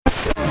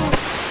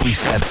We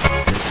said.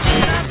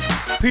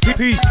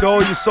 Peace to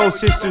all your soul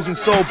sisters and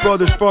soul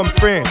brothers from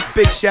France.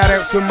 Big shout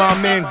out to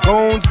my man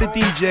Gones the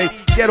DJ,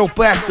 Ghetto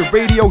Blaster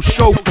radio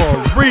show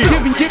for real.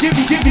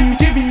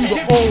 Giving you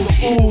the old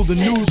school, the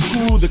new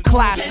school, the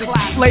classic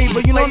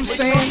flavor, you know what I'm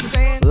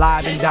saying?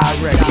 Live and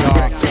direct,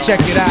 y'all. Check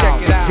it out,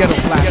 Ghetto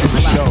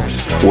Blaster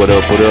show. What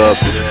up,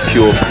 this is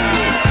Pure P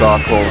from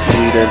Stockholm,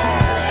 Sweden.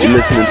 You're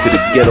listening to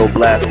the Ghetto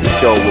Blaster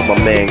show with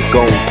my man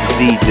Gones the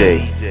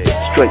DJ.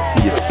 Straight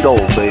to your soul,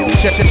 baby.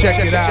 Check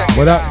it out.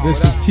 What up?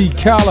 This is T.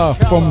 Calla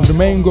from the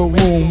Mango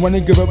Room. Wanna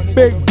give a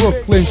big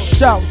Brooklyn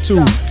shout to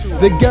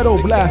the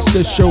Ghetto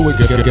Blaster Show.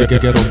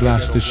 Ghetto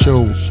Blaster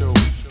Show.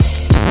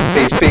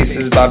 Peace, this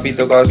is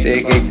Babito Garcia,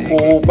 aka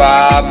Cool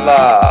Bob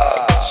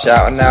Love.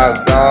 Shouting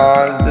out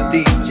Guns,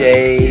 the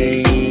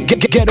DJ.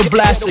 Ghetto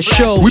Blaster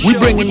Show. We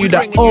bringing you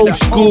the old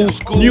school,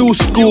 new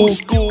school,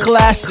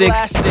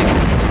 classics.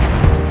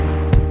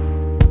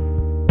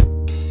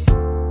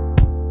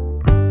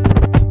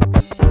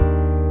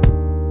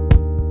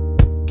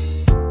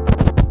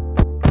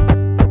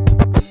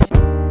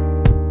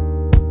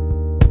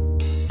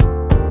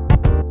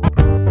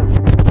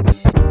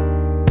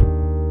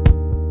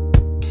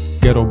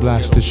 Ghetto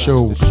Blaster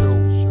Show.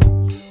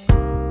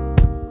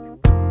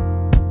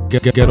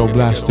 Ghetto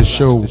Blaster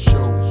Show.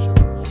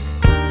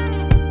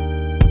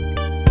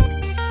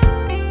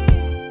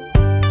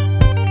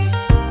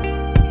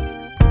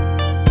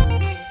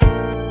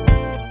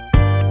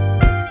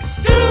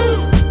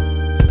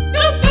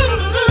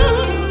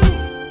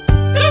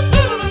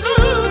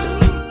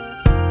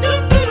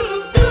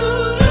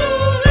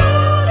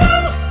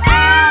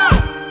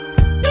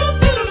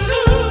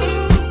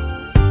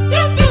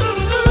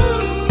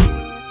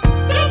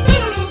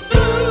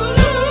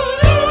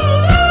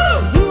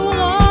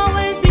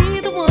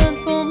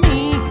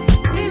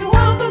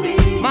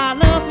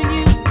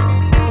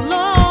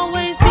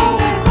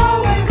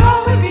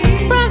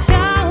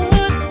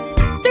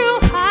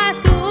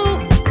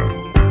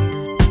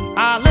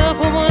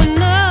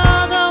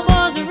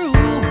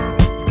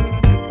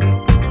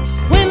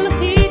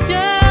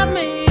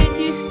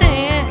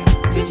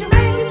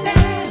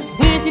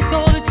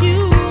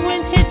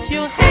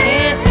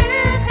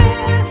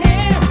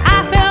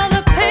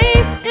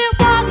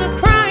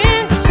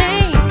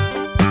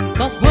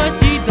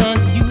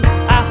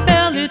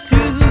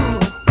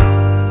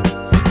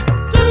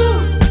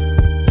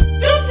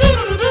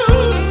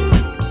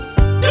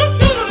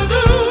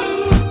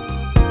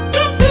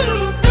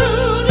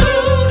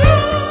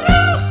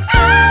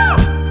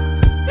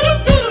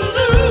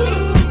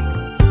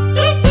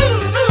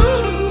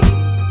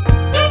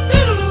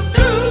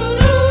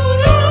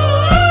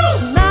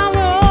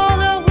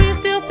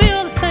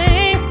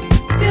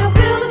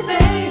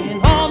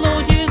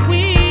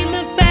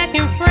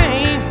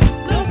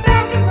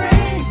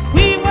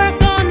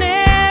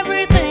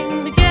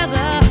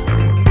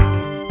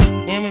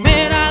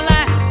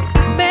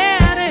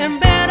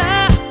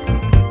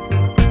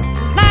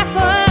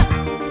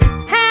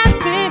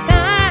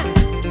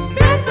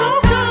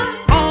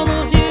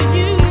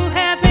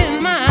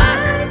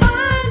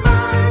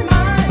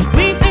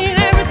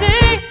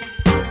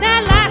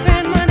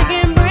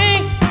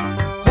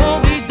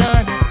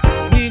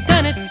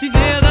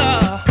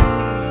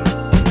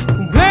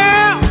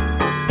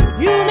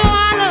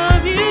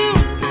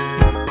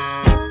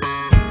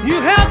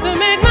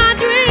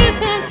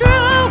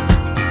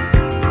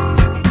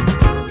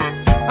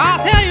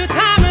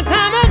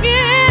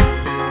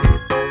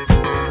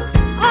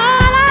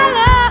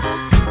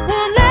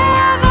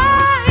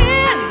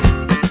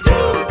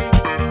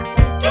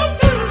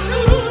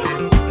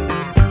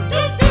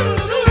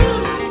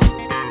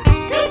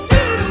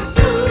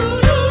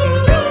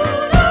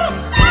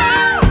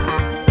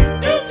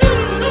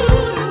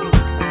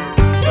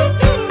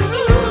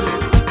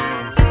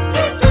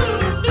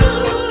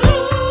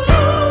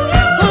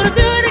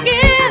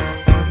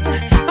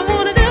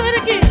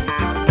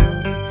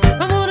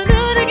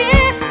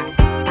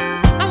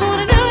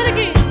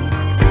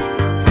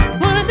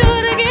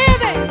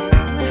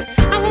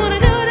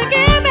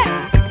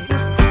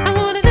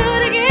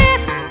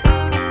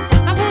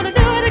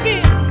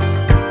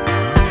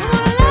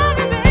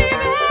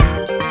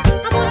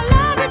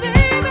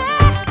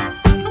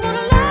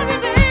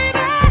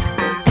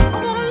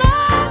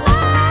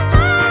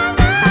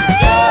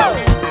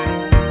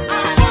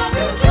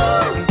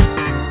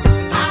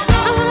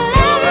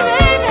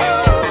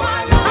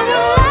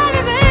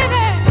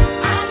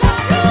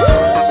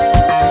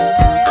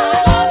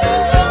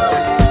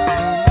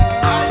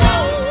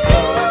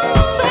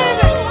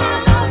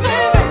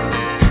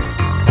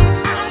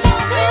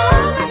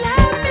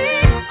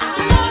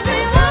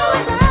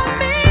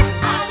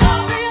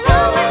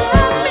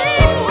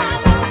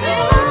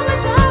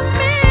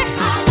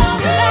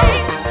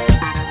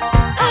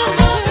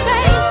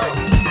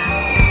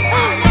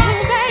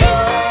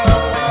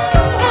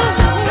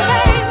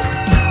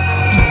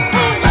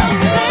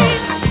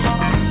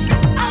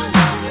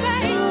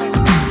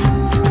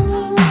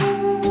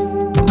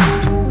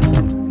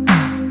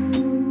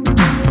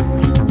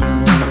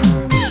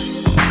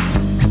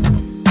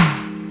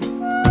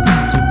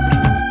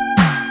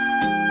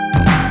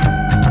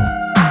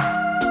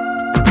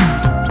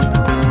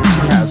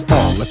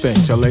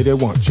 a lady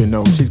wants, you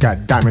know. She's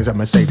got diamonds, a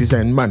Mercedes,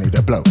 and money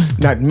to blow.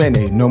 Not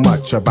many know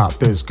much about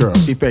this girl.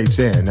 She fades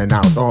in and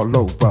out all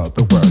over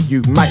the world.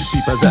 You might be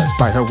possessed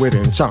by her wit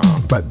and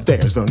charm, but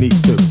there's no need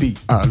to be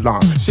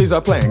alarmed. She's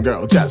a plain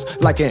girl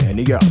just like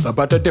any other,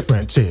 but the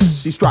difference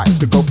is she strives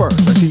to go further.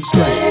 She's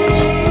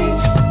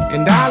strange,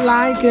 and I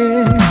like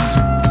it.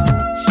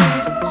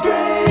 She's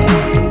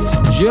strange,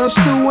 just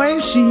the way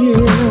she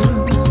is.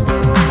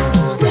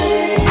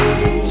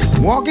 Strange,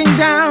 walking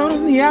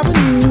down the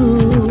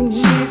avenue.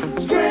 She's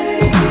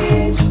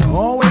strange,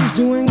 always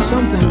doing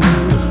something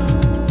new.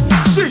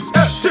 She's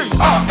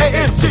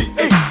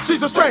S-T-R-A-N-G-E.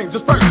 She's the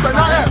strangest person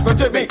I ever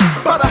did meet,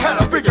 but I had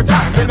a freaking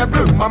time and it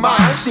blew my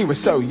mind. She was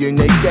so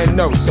unique and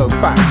oh so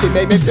fine. She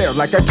made me feel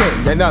like a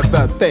king and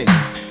other things.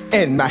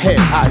 In my head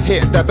I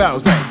hear the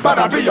bells ring, but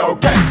I'll be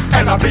okay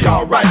and I'll be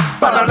alright.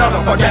 But I'll never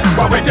forget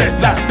what we did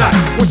last night.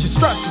 When she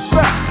struts a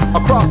strap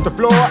across the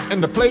floor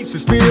and the place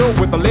is filled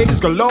with the ladies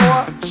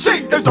galore.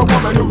 She is the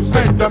woman who's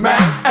in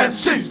demand, and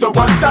she's the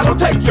one that'll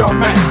take your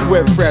man.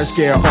 With fresh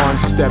gear on,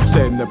 she steps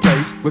in the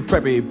place with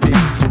preppy beats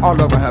all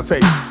over her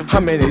face.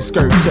 Her mini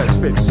skirt just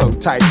fits so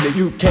tightly.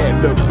 You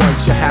can't look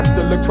once, you have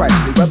to look twice.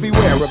 But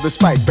beware of the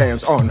spike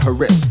bands on her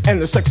wrist and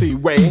the sexy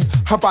way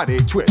her body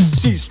twists.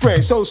 She's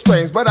strange, so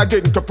strange, but I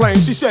didn't complain.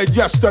 She said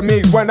yes to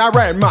me when I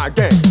ran my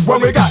game.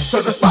 When we got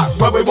to the spot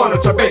where we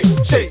wanted to be,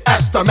 she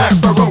asked the man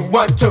for room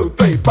 1, 2,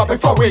 3. But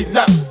before we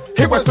left,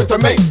 he whispered to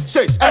me,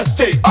 she's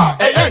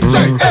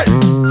S-T-R-A-N-G-E.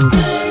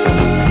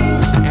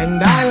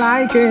 And I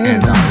like it.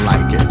 And I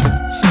like it.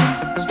 She's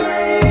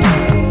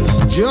strange,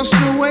 just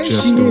the way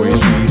she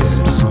is.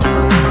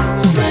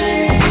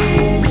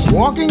 Strange,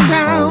 walking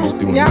down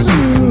the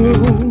avenue.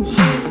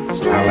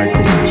 I like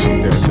the way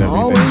she does everything.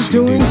 Always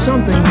doing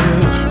something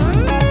new.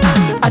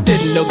 I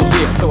didn't know the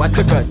deal, so I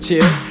took a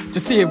chill to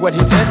see if what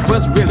he said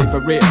was really for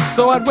real.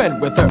 So I went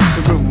with her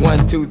to room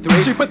 1, 2,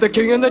 3. She put the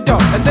key in the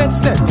door and then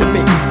said to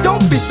me,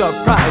 don't be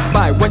surprised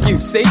by what you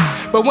see.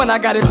 But when I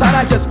got inside,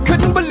 I just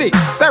couldn't believe.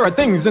 There are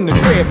things in the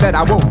crib that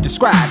I won't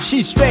describe.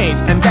 She's strange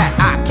and that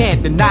I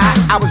can't deny.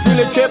 I was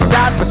really tripped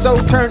out but so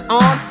turned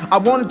on. I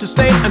wanted to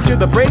stay until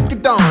the break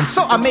of dawn.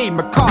 So I made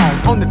my call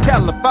on the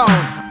telephone.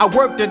 I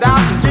worked it out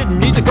and didn't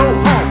need to go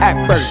home.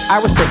 At first I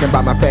was thinking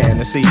about my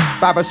fantasy,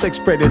 5 or 6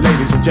 pretty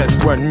ladies and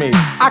just one me.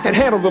 I could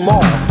handle them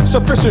all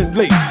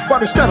sufficiently,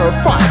 but instead of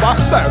 5 I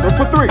settled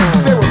for 3.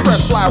 They were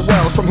fresh fly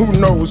wells from who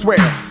knows where.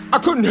 I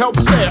couldn't help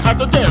but stare at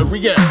the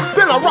derriere.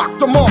 Then I rocked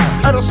them all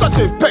at a such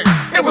a pace.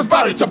 It was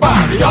body to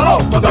body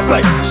all over the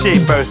place. She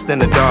burst in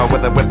the door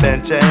with a whip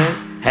and chain.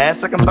 Had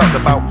second thoughts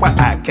about why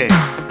I came.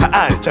 Her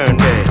eyes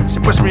turned red. She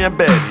pushed me in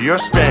bed. You're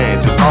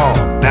strange, is all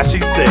that she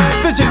said.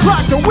 Then she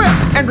dropped the whip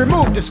and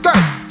removed the skirt.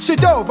 She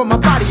dove on my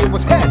body, it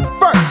was head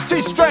first.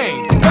 She's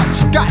strange, but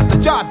she got the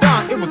job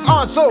done. It was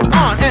on, so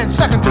on, and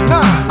second to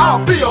none. I'll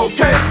be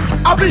okay,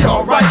 I'll be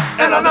alright,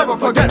 and I'll never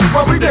forget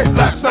what we did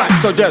last night.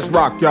 So just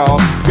rock,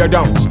 y'all, you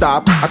don't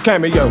stop. A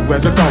cameo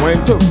as we're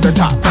going to the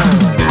top. I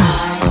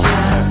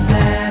just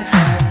let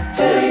her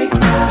take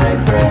my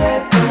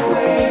breath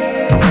away.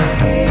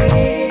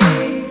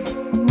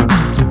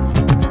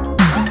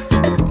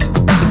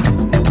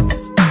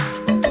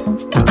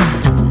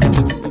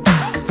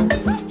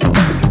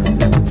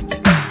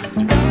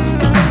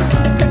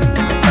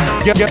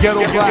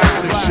 Ghetto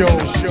Blaster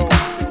Show.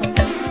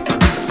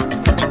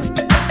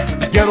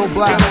 Ghetto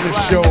Blaster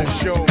Show.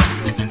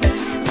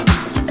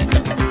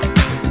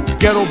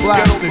 Ghetto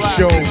Blaster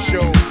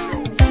Show.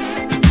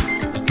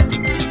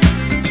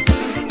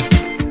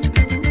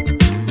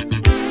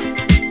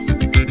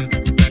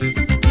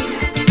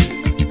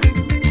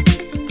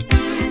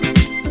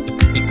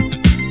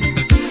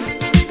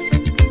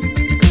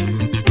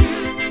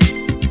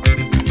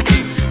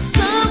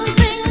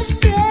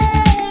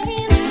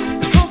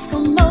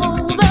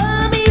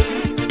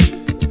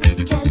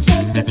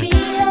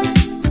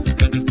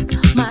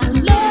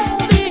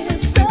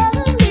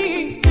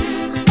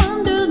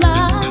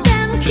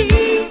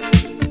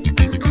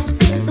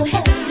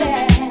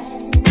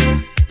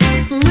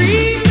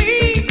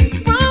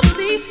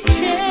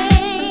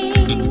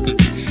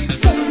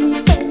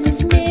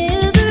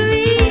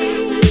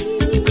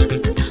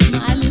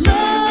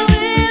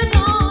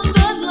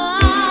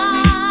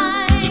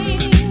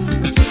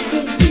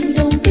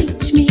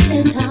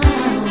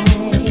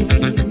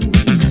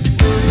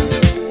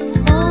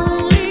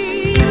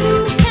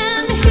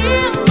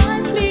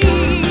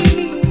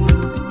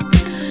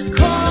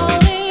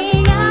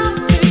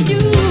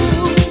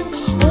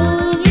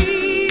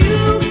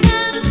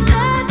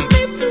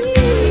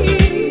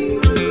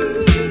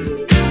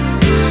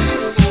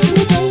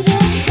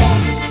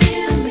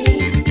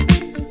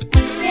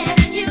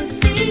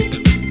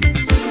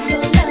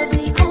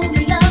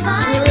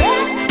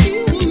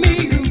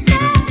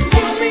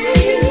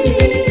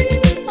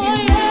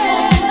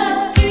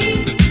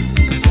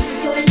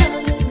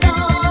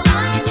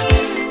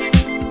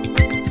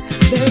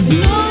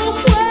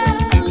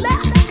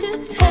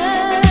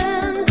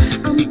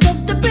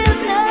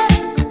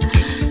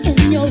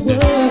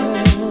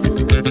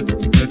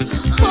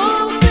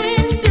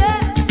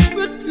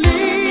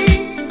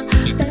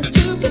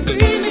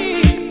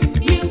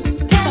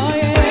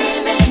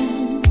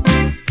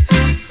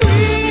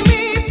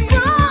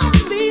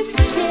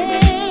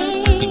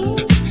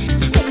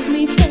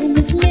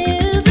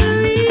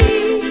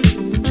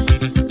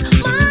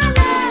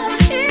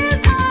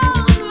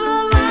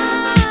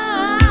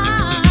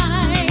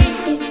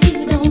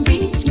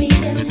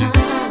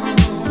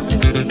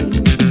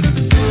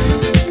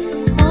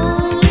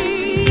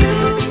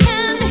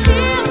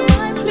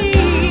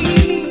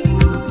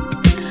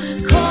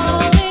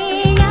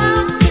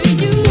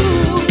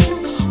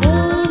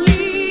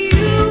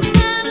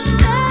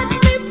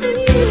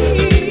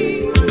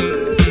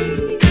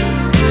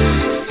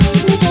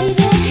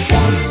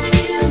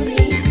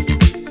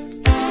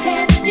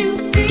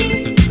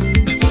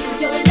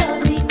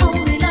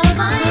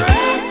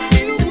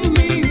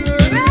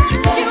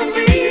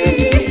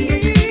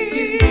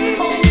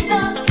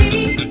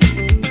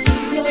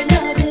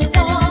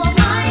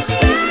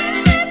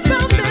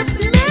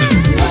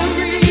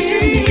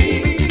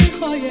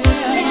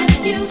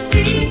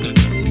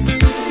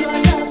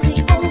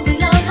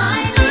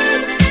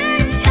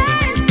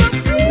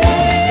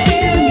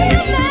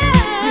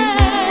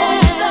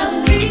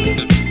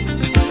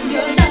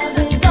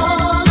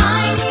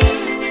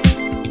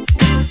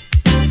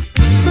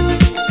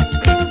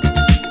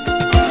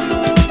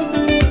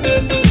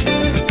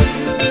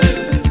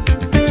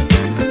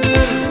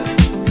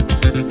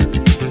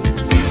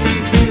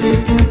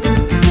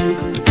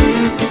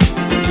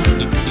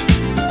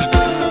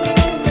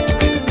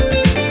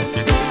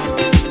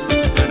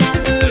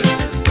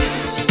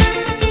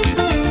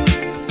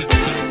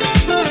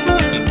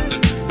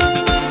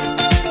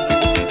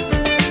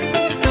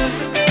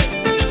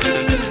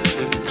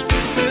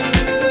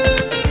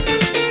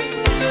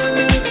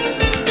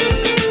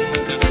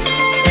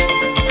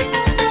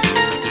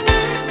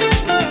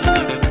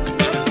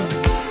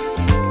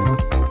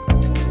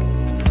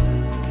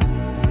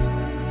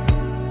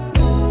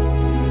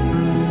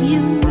 You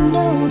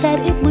know that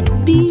it would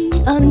be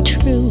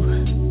untrue.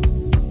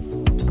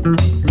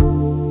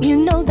 You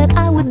know that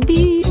I would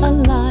be a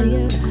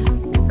liar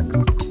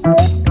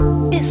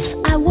if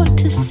I were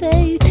to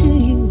say to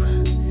you,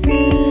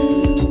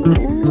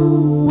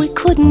 ooh, we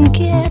couldn't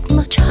get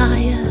much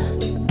higher.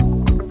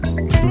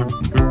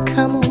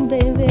 Come on,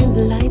 baby,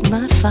 light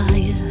my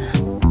fire.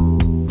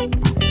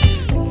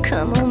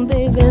 Come on,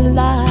 baby,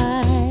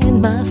 light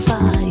my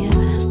fire.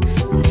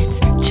 Let's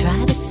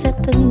try to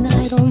set the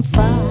night on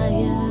fire.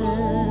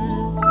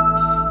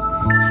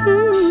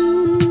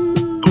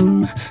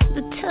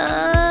 The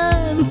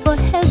time for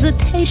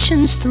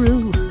hesitation's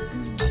through.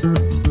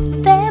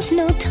 There's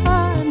no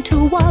time to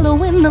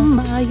wallow in the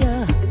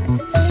mire.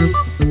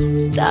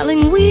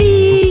 Darling,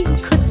 we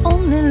could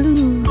only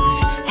lose,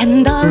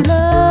 and our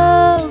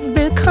love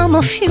become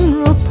a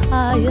funeral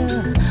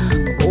pyre.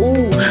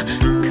 Oh,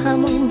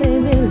 come on,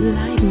 baby,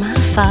 light my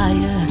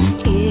fire,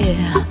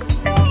 yeah.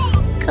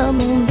 Come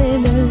on,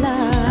 baby,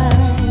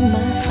 light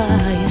my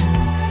fire.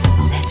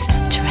 Let's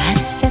try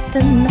to set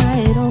the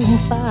night on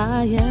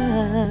fire.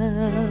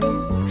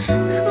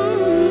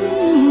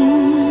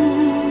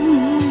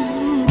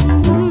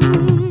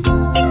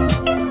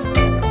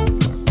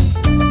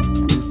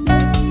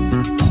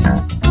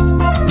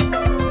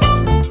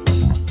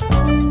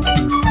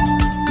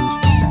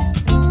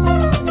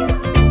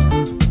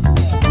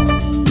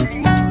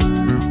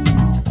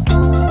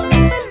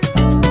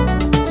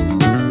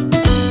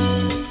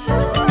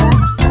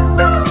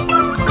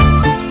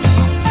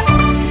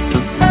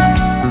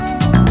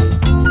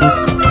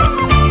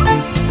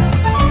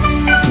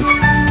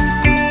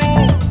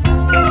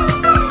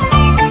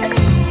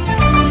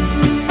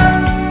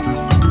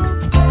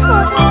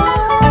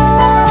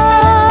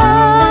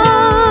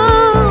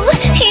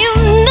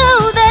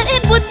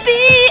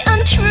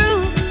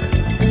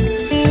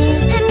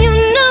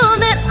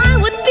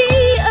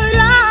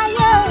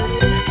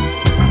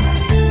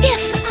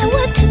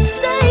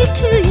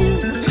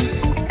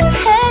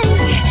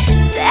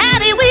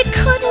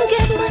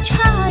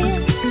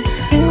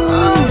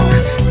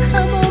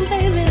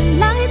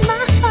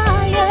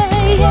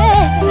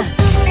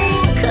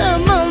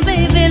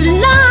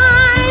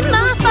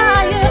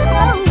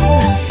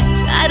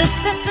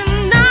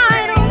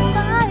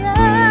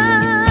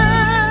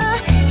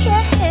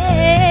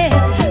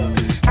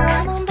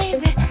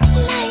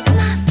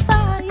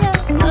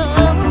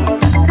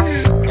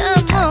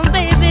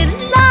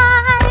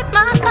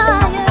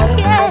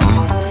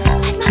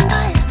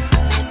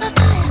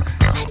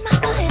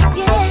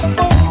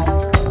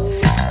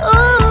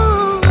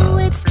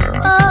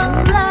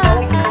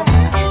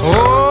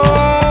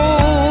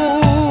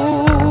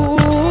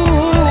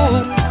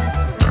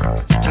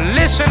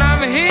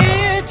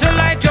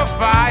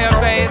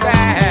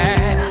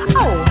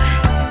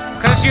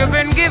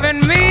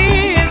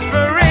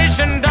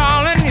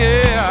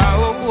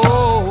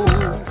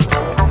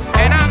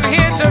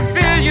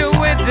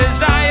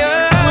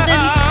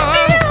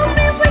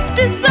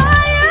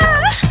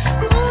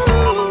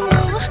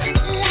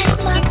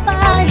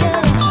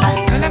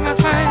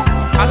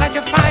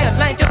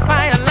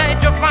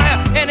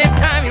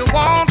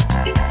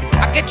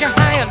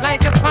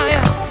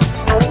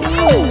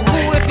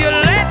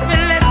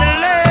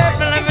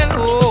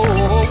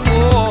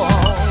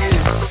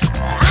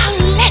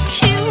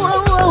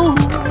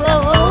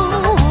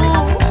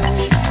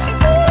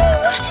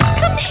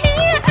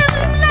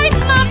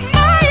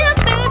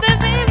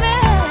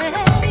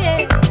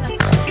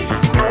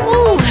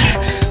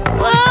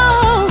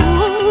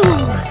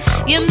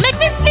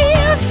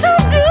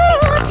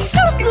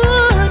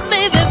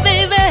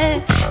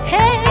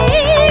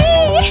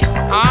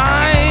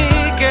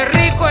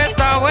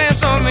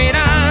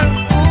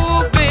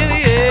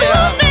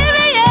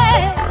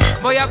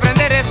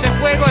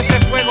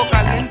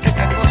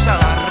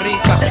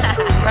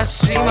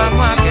 Sí,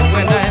 mamá, qué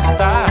buena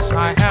estás.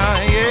 Ay,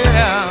 ay,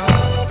 yeah.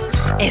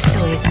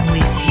 Eso es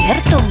muy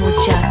cierto,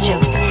 muchacho.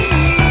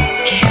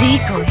 Qué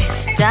rico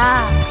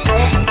estás.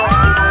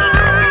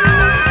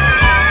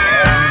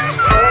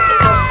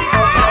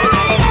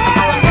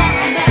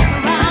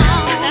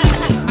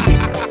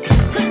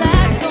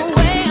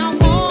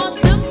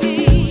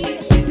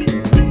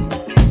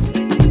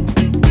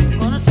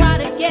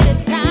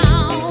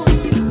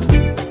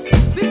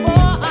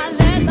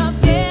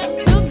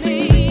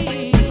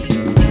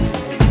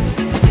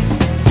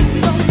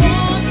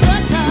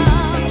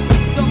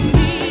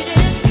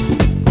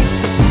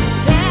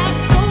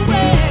 That's the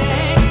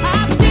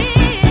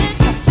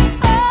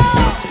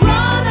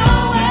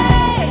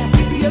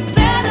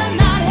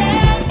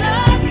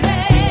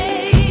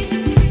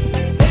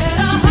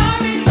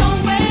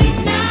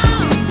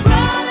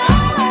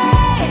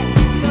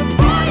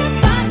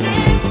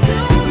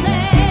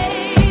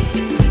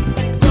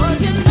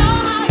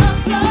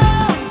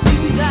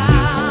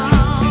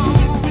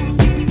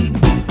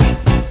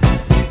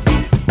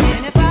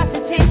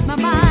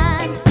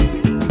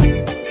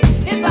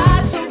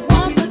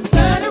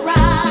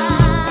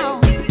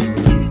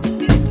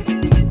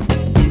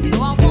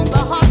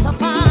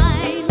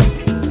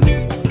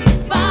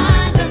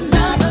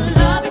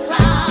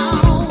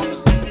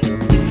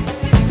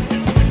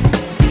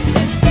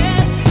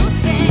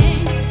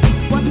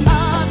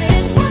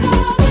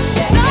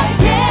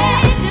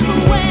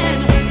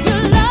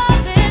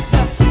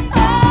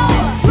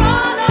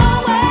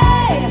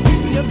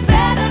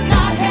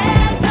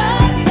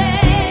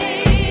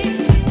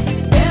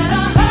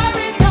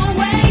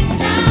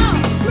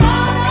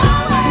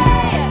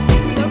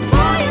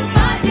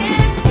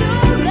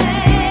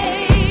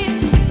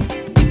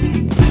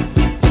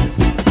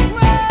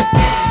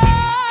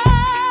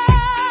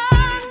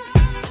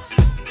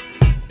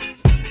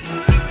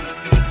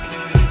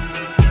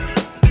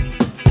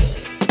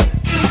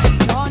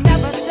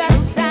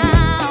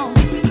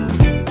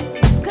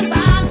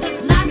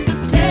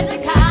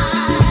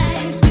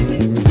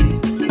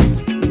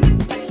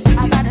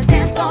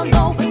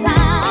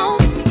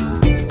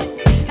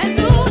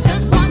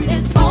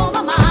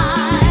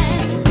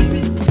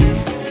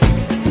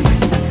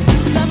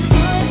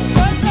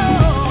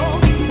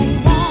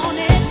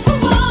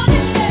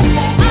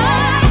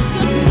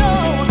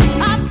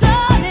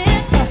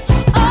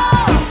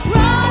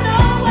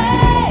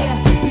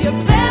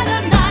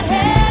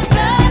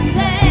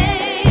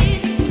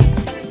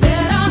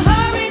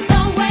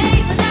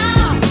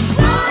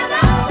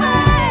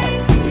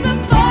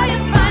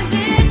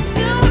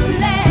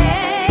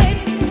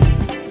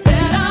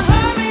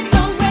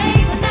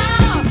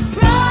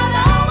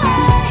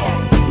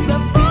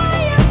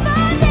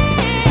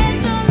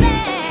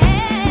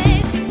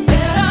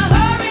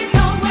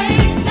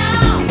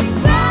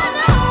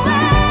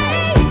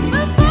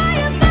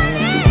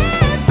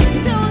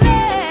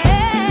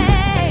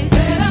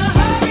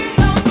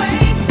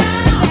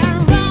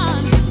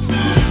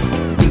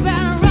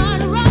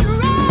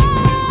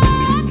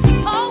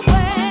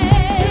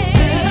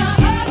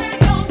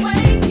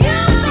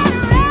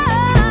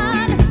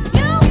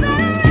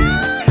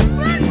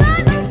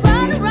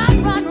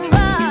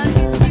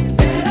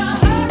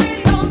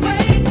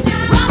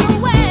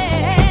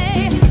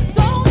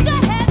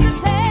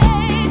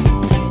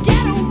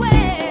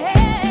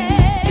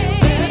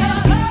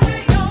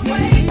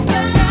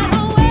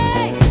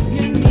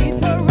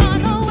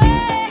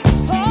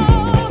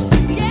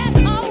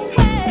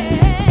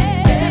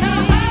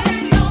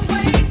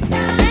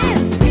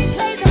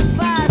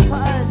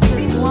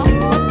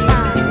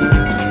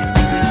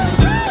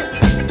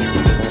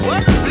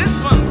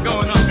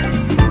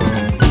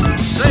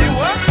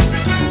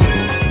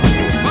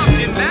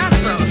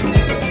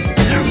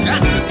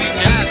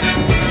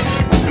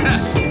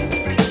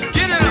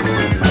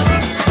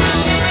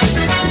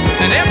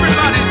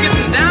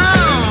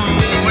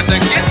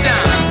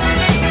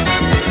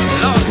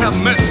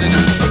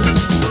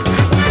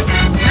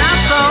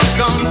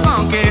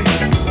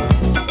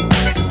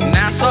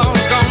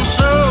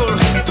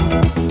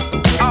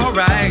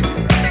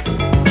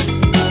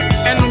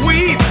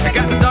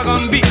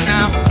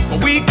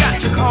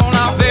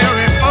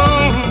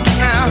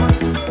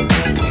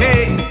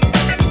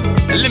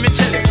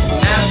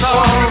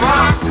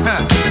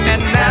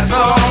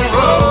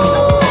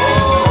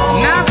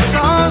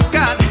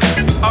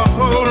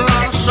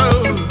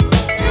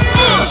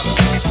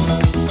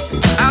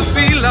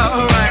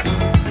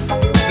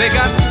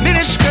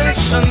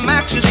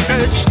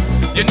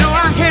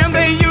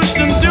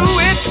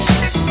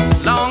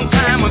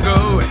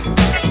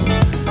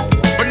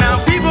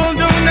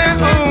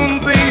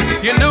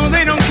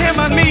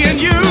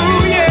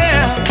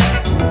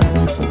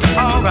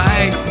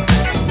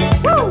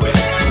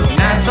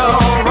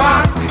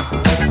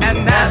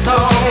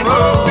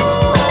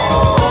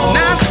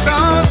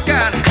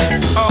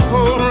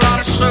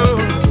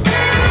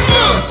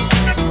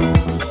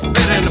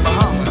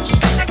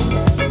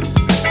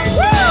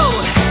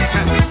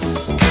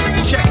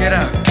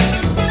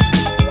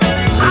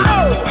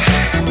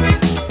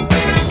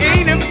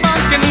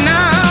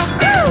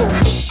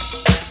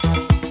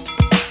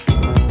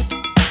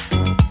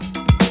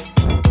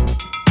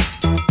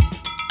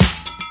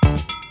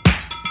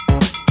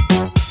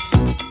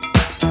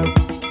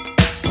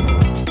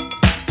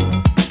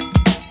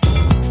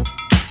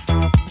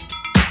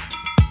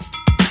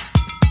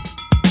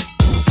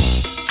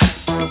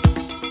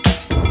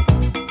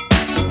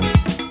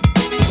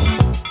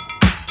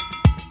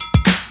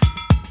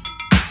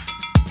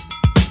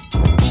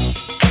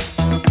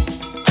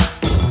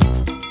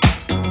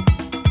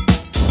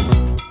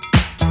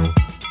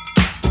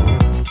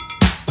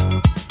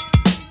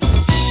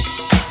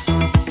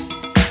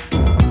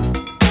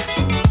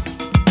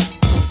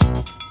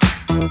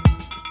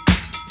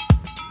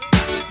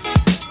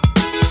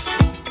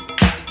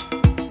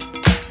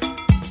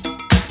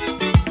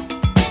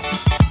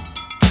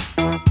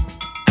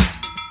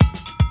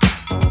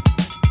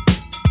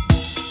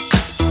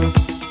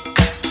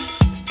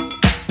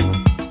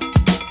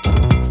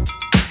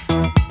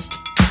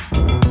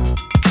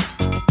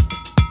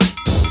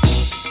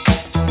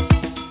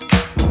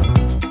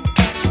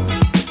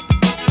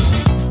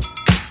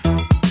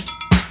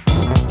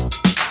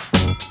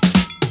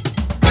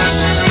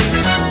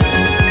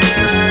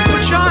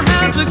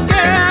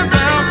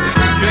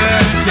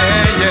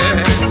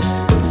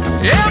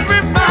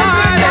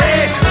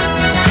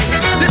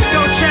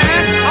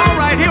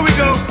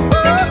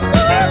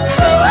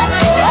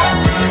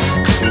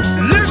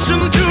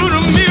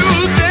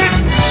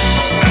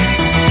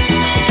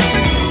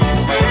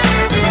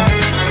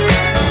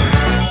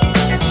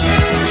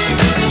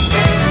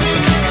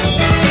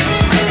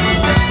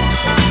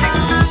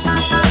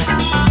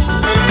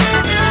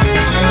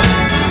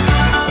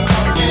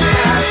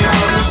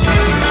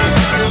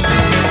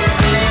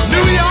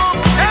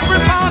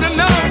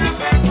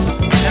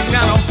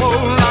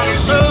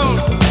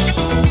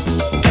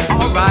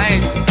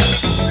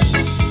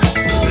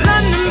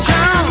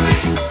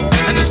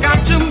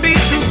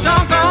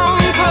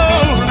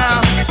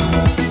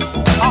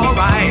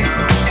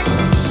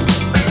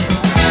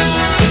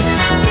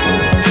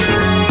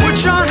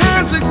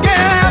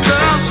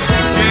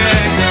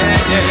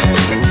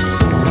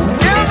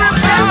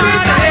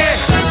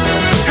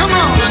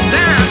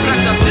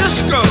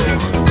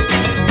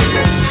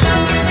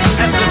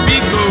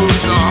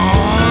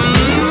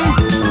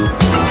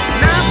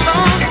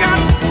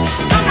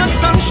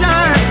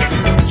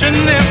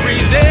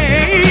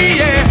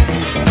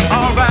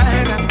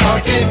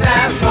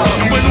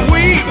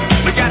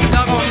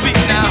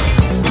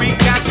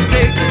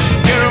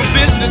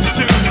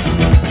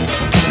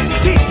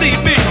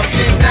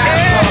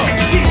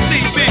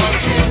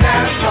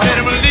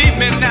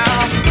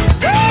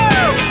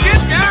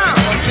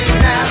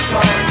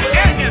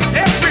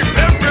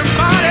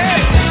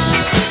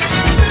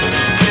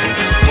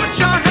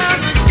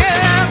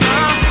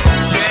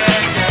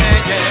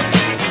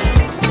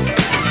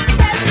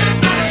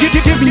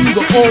giving you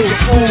the old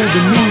school,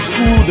 the new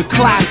school, the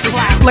classic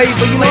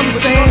flavor, you know what I'm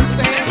saying?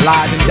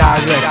 Live and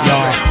direct,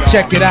 y'all.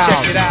 Check it out,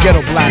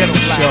 Ghetto Blaster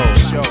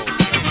Show.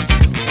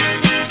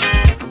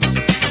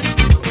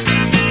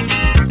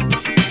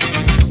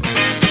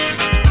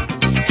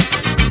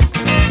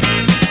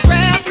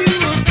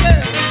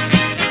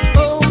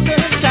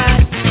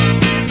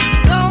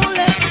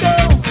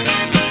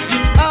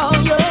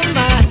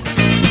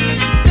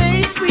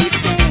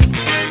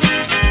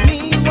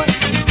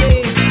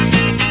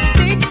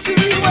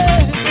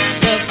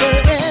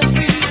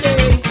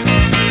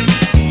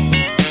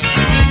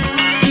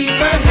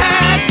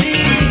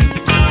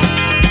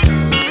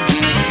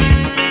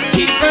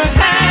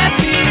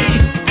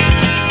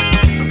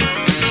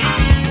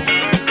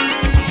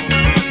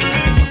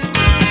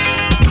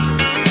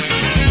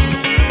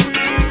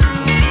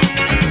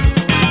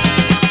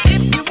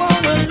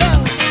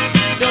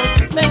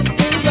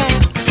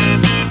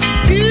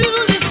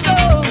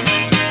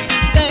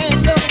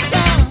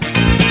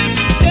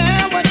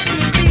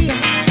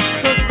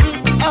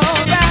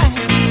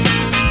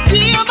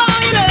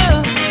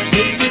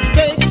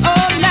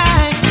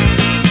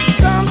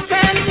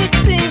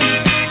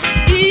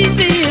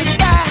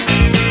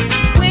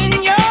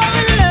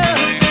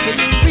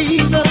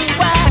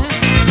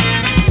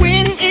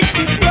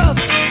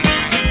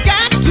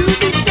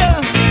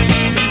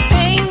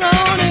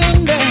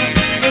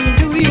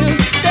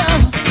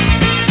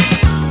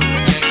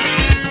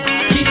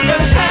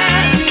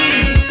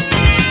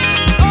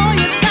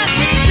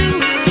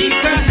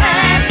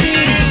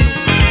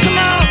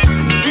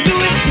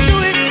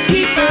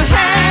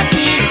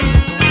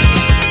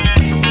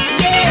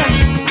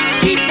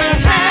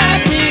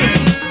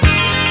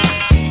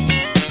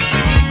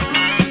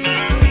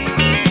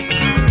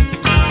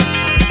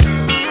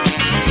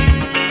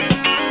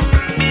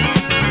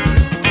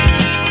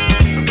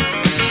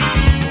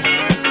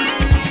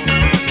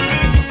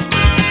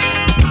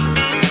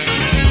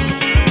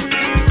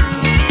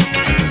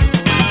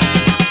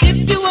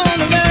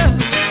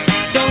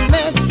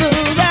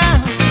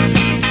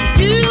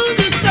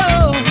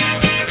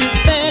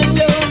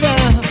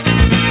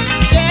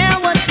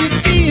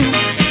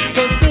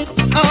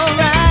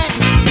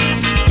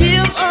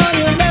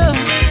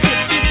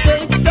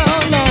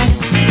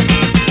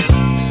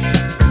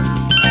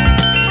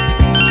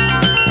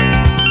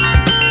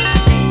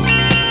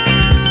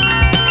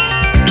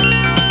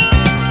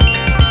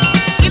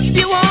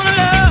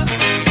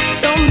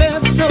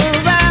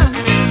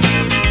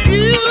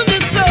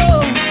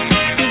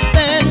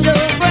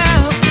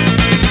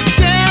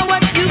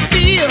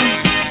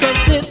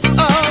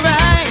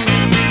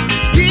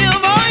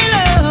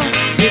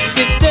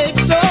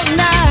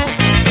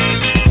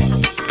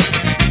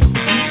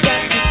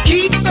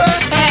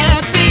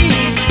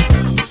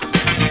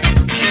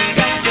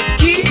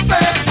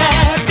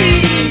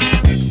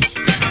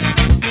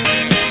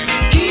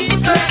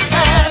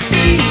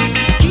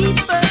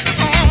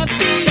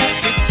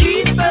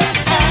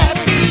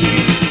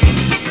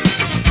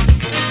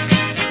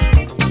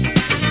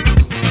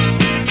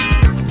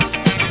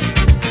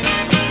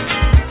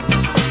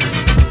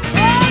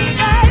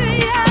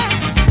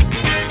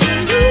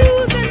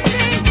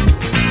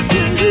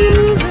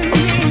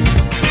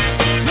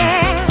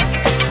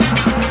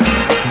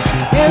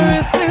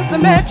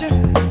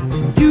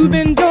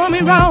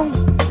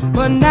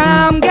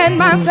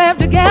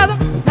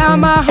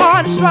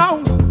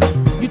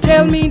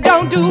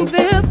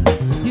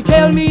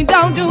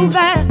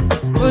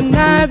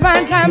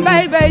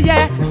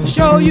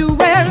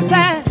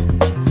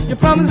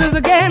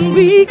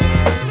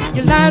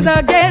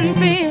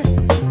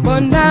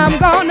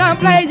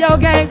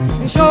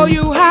 Show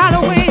you how to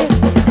win.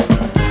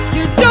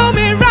 You do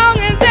me wrong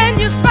and then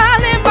you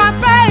smile in my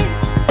face,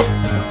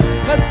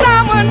 but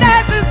someone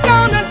else is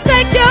gonna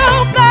take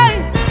your place.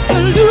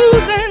 You're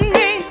losing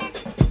me,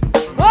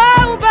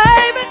 oh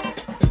baby,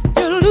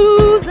 you're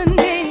losing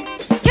me.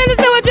 Can you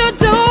see what you're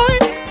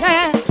doing?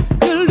 Yeah,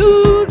 you're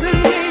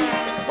losing me,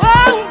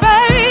 oh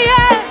baby,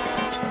 yeah.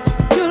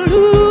 You're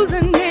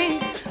losing me,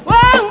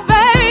 oh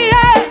baby,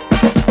 yeah.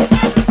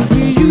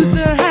 We used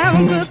to have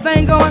a good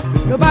thing going,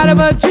 nobody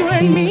but you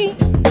and me.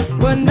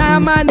 But now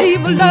my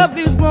need for love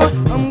is growing.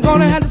 I'm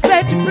gonna have to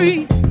set you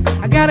free.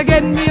 I gotta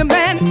get me a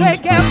man to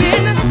take care of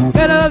business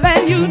better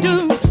than you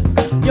do.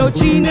 Your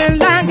cheating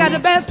line got the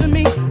best of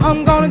me.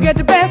 I'm gonna get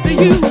the best of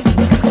you.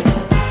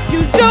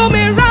 You do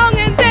me wrong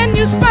and then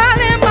you smile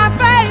in my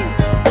face,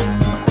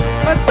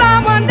 but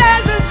someone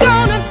else is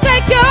gonna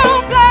take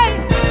your place.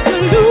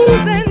 You're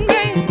losing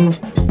me,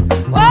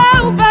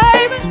 oh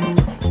baby,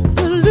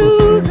 you're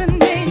losing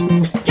me.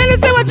 Can you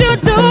see what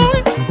you're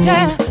doing?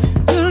 Yeah,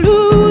 you're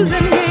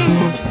losing me.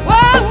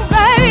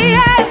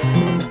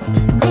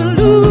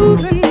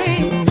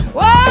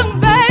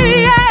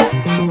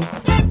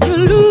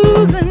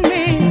 Losing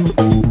me,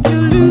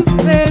 you're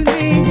losing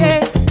me,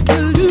 yeah,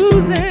 you're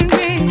losing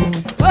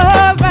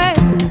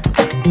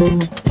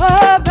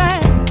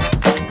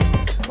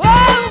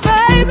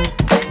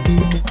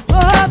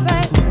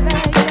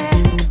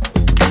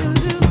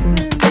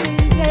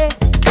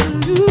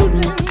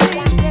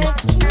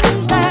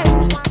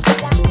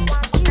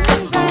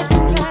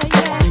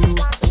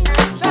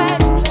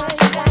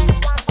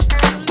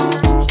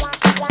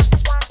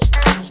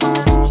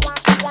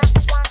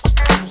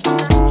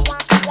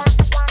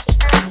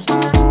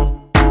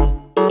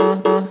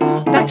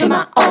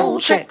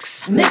old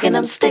tricks, making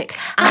them stick.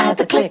 I had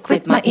to click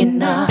with my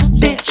inner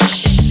bitch.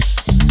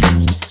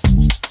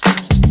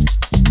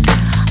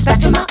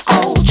 Back to my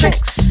old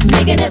tricks,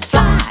 making it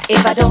fly.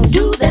 If I don't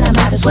do, then I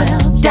might as well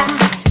die.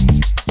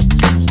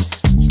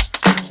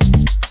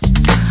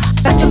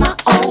 Back to my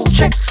old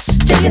tricks,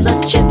 taking the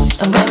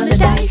chips, I'm rolling the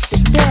dice.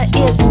 There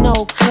is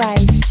no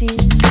crisis.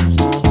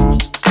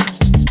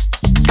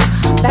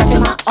 Back to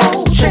my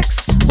old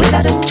tricks,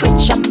 without a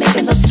twitch, I'm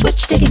making the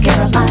switch, taking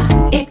care of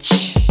my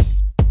itch.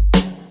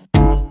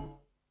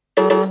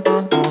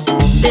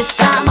 This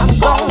time I'm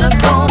gonna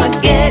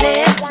get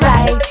it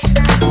right.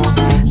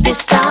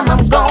 This time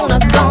I'm gonna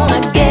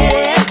get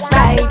it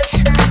right.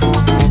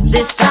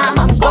 This time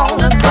I'm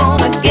gonna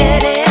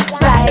get it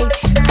right.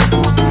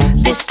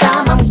 This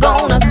time I'm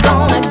gonna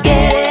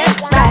get it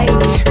right.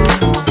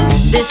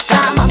 This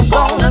time I'm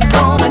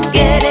gonna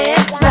get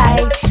it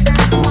right.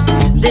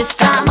 This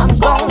time I'm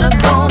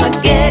gonna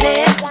get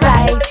it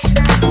right.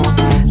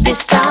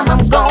 This time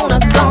I'm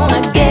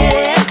gonna get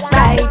it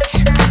right.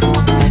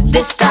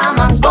 This time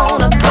I'm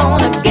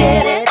gonna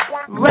get it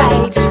right.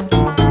 Right.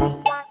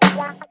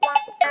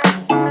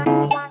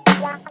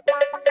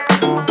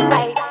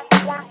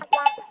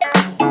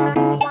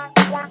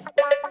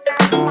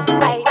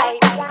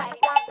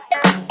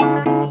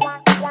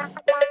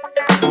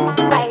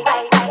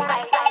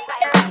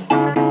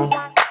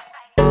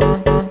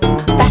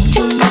 Back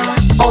to my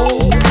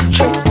old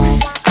tricks,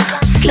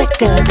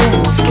 slicker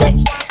than slick.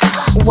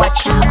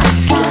 Watch how I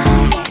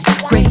slide,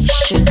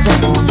 gracious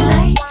and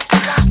light.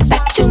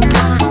 Back to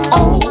my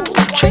old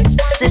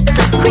tricks, it's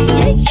a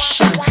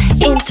creation,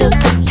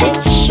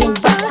 interpretation,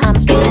 but I'm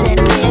getting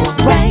it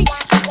right.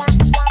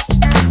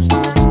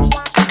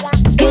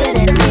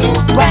 Getting it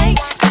right.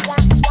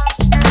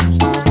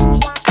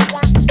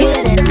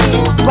 Getting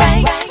it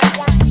right.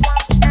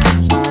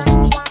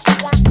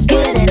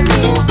 Getting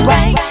it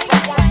right.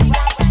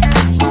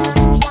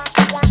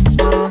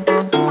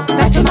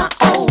 Back to my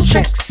old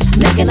tricks,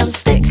 making them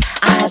stick.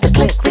 I had to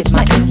click with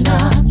my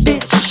inner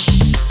bitch.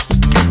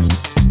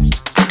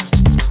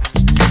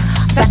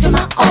 Back to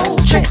my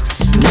old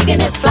tricks,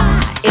 making it fly.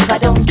 If I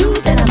don't do,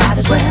 then I might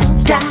as well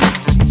die.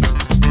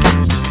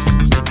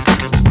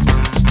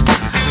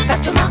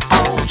 Back to my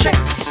old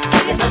tricks,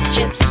 taking the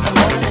chips, I'm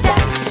rolling the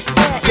dice.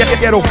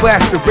 Ghetto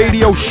Blaster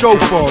Radio Show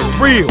for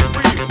real.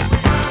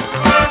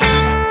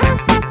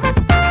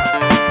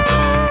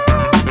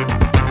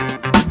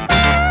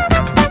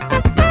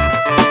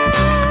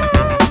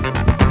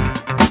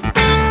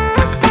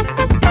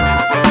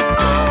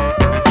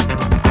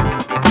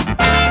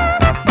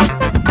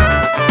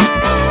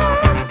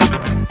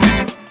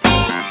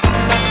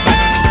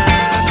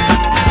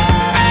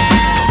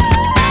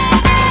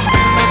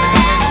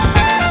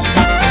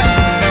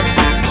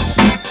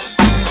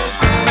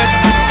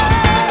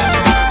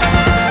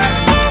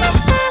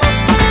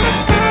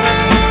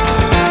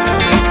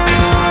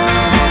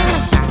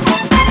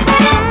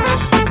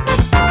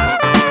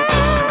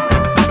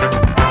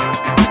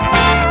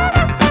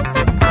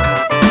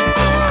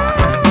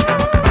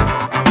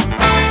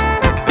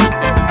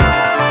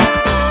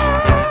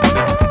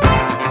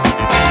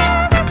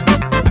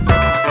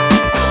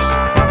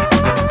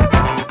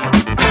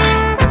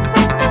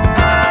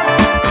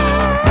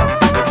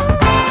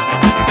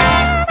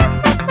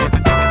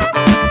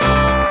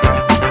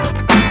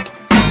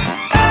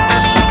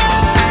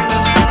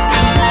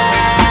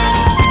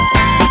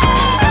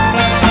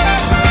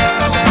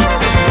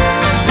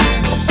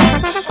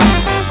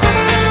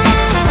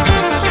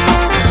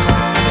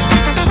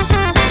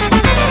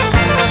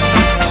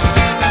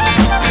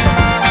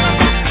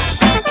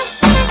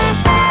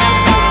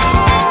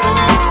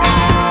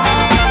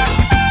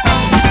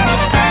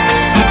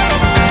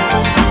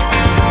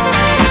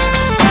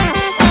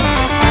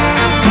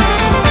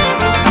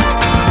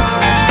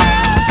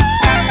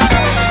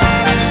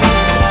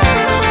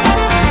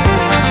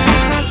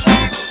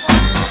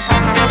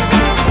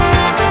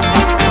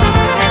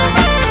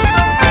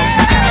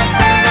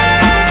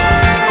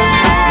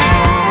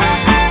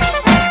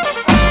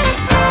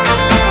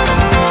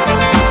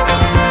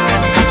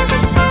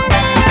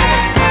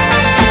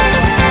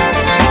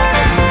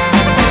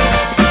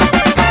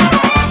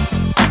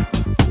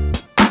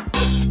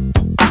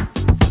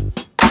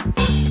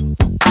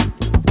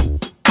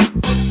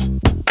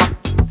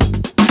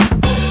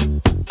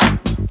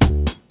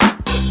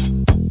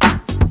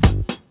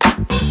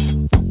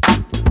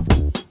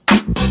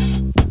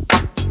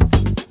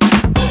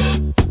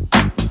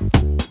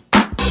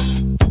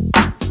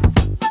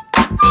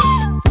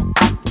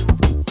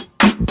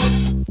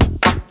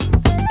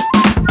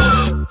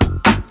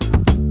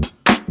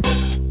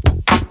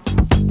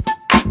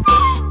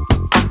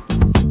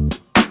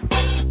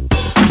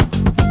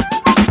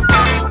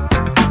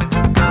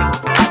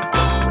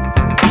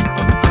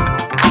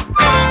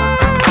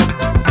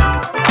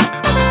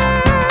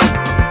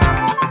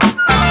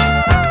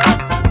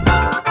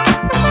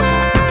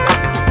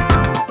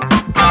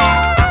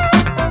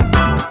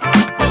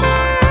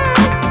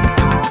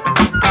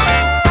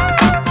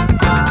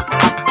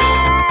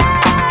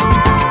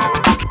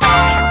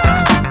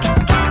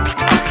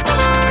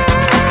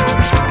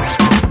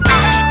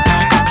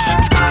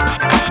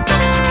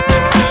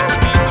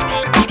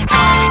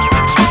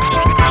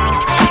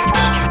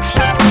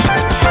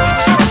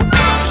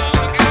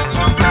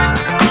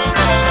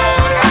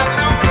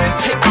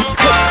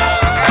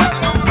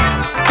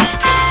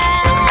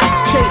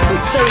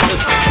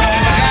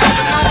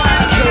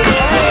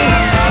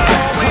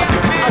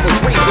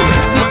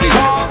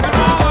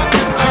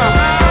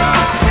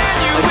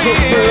 Seven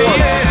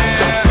swords.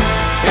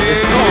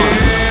 It's on.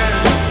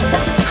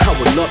 I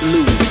will not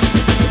lose.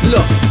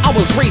 Look, I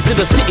was raised in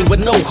a city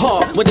with no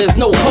heart, where there's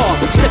no heart.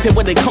 Stepping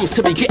when it comes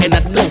to me getting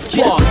that no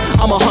fast.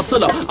 I'm a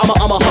hustler, I'm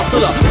a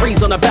hustler.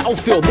 Raised on a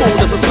battlefield, born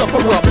as a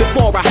sufferer.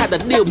 Before I had a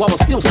deal, I was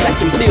still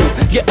stacking bills.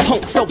 Get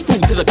punk, sell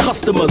food to the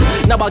customers.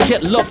 Now I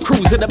get love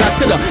crews in the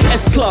back of the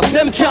S-Class.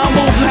 Them can't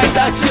move like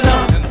that, you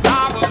know.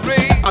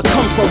 I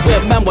come from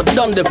where man were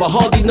done there for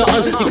hardly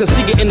nothing. You can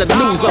see it in the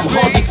news, I'm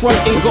hardly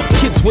fronting. Got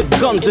kids with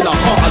guns in the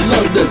heart of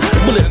London.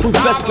 Bulletproof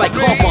vests like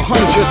 100.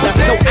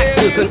 That's no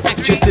actors and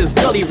actresses.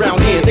 Gully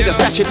round here, niggas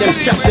stashing them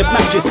straps and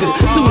mattresses.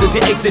 Soon as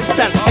you exit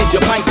stand stage,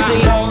 you might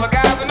see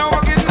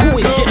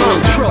always getting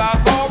in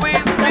trouble.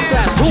 That's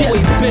how it's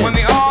always been.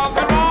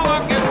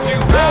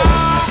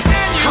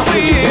 How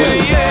can you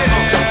win?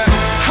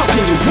 How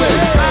can you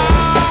win?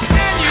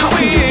 How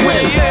can you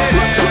win?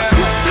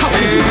 How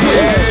can you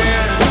win?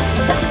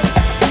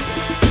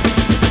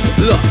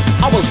 Look,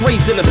 I was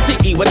raised in a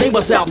city where they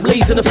was out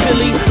blazing a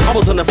Philly. I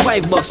was on a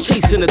 5 bus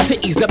chasing the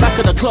titties. The back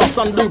of the class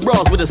undo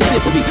bras with a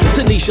stiffy.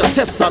 Tanisha,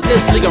 Tessa,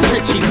 Leslie and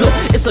Richie. Look,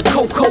 it's a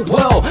cocoa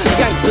world.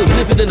 Gangsters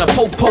living in a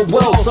po-po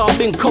world. So I've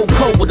been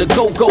cocoa with a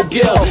go-go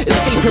girl.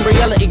 Escaping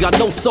reality I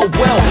know so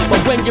well.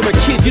 But when you're a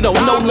kid you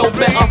don't know no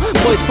better.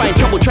 Boys find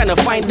trouble trying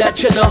to find that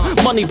cheddar.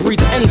 Money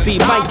breeds envy,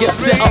 might get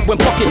set up when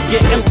pockets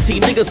get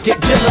empty. Niggas get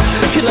jealous.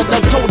 Killer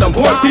done told them,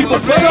 boy, people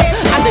fed up.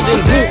 And they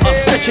didn't water,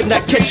 stretching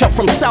that ketchup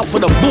from south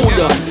of the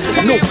border.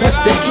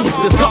 Northwest to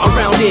east, it's got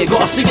around here,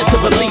 gotta see it to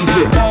believe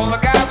it.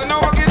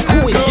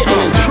 Always getting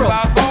in trouble.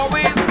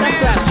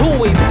 That's how it's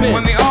always been.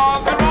 How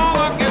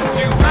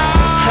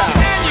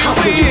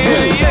can you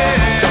win?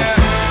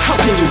 How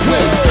can you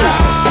win?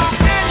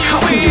 How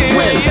can you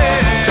win?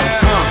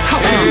 How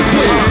can you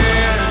win?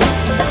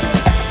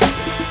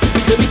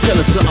 Let me tell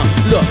you something.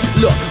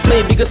 Look,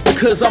 maybe it's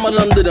because I'm a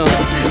Londoner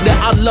that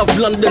I love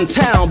London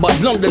town, but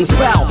London's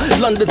foul.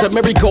 London's a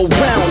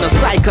merry-go-round, a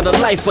cycle of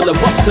life full of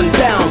ups and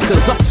downs.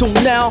 Cause up till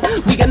now,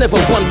 we ain't never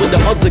won with the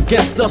odds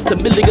against us. The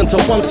 1,000,000 to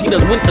 1, see the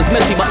winter's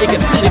messy, but it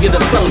gets silly in the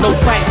sun. No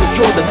fights to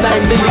draw the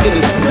 9 million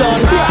is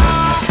done.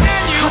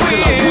 How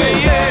can I win?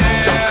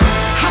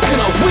 How can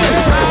I win?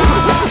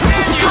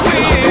 How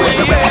can I win?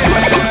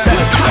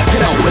 How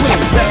can I win?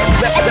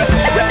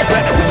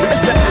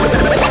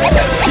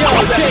 Yo,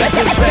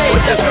 Jason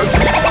Status,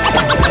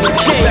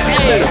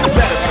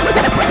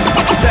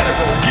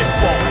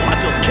 I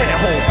just can't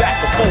hold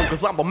back the phone,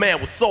 cause I'm a man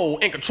with soul,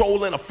 in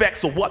control and effect,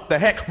 so what the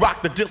heck?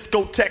 Rock the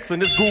discotheques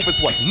and this groove is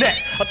what's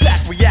next.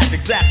 Attack, react,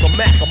 exact, or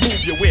mac, I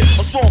move you in.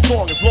 A strong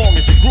song as long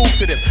as you groove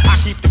to this. I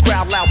keep the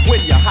crowd loud when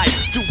you hype.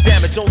 Do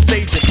damage on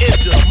stage and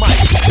injure the mic.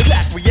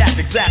 Attack, react,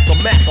 exact, or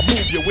mac, I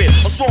move you in.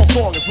 A strong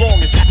song as long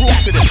as you groove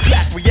to this.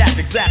 Attack, react,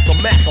 exact, or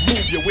mac, I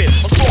move you in.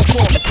 A strong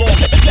song as long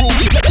as you groove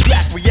to this.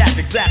 Attack, react,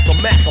 exact, or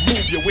mac, I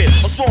move you in.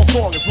 A strong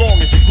song as long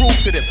as you groove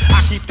to this.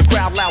 I keep the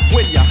crowd loud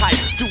when you hype.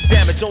 Do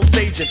damage on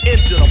stage and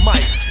injure the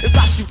mic. As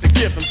I shoot the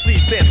gift, MC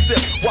stand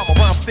stiff while my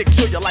rhymes stick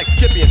to you like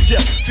Skippy and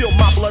Jeff. Feel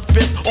my blood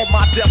fist on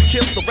my death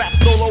kiss. The rap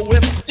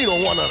soloist, you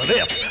don't want none of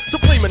this.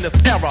 Supreme in this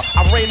era,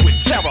 I reign with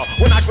terror.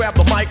 When I grab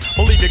the mic,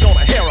 believe you're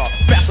gonna hear her.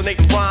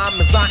 Fascinating rhyme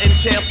as I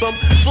enchant them.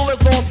 So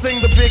let's all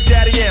sing the Big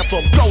Daddy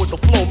anthem. Go with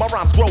the flow, my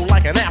rhymes grow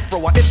like an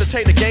afro. I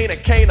entertain the gain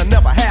and cane, I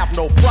never have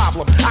no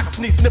problem. I can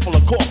sneeze, sniffle,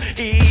 and cough.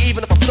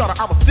 Even if I stutter,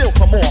 I'ma still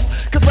come off.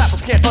 Cause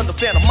rappers can't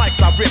understand the mics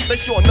I rip. They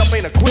sure enough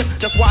ain't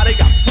equipped, that's why they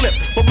got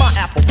flipped. But my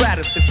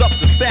apparatus is up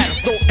to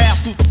status. Don't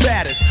ask who's the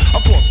baddest.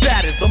 Of course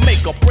that is the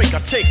maker, breaker,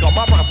 taker.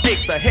 My rhymes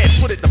ache the head,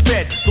 put it to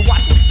bed. So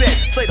watch what's said.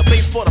 Say the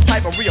bass for the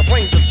pipe and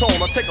rearrange the tone.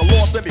 I take a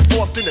loss and be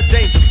forced in the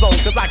danger zone.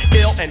 Cause I can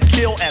ill and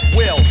kill at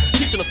will.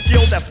 Teaching a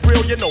skill that's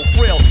real, you know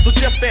frill. So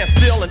just stand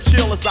still and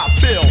chill as I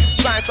feel.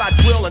 Science I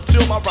drill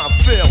until my rhymes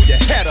fill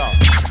your head up.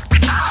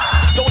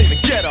 Don't even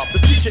get up, the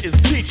teacher is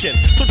teaching,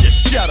 so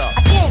just shut up.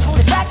 I can't hold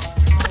it back.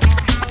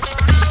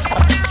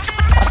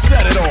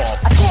 Set it off.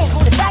 I can't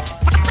hold it back.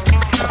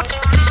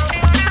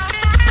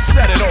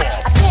 Set it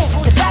off. I can't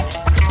hold it back.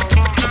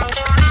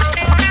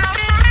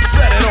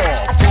 Set it off.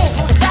 I can't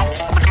hold it back.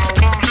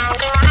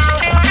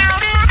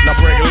 Now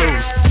break it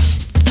loose.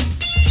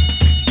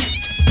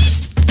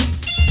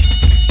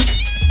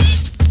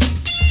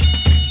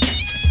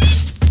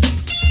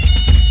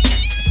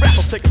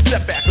 Rappers take a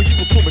step back or you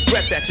will soon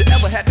regret that you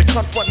ever had to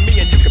confront me,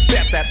 and you can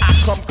bet that I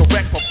come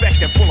correct,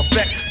 perfect, and full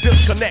effect.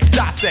 Disconnect,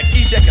 dissect,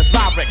 eject, and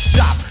Zyrek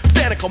shop.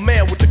 Stand in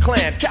command with the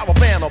clan,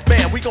 caravan or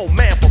band. We go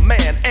man for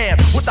man, and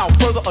without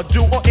further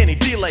ado or any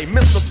delay,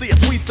 Mr. C as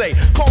we say,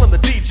 calling the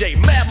DJ,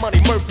 Mad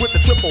Money Murph with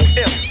the triple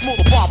M,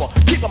 smoother barber,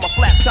 keep on my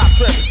flat top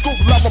trim, scoop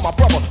lover, my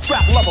brother,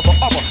 strap lover, the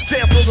other,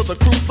 dancers of the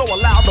crew so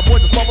loud, the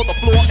boys just smother the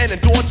floor and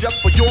endure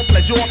just for your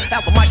pleasure.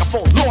 As the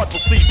microphone Lord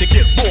proceed to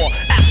get raw,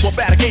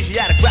 acrobatic,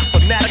 Asiatic, rap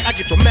fanatic, I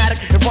get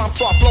dramatic, and rhymes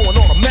start flowing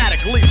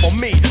automatically for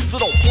me. So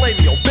don't play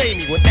me, obey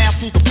me. When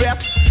asked who's the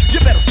best, you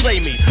better slay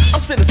me.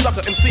 I'm sending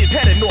sucker MCs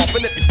heading off,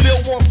 and if you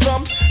still want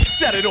some,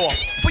 set it off.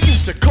 For you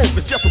to cope,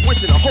 it's just a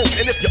wish and a hope.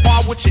 And if you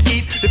are what you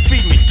eat, then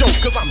feed me dope.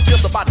 Cause I'm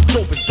just about as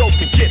dope as dope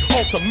can get.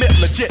 Ultimate,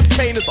 legit,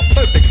 pain is a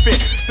perfect fit.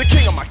 The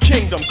king of my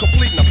kingdom,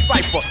 completing a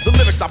cipher. The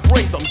lyrics I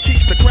bring them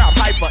keeps the crowd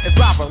hyper. As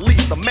I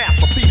release the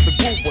masterpiece, the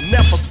groove will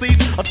never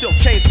cease until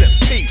Kane says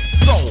peace.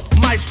 So,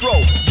 maestro,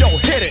 yo,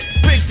 hit it.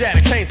 Big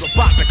Daddy Kane's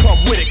about to come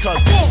with it,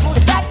 cause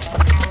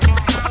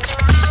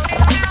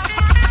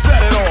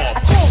set it off.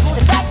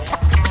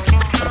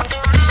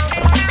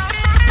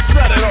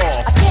 Set it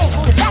off.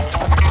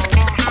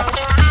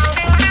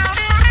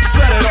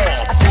 Set it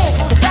off.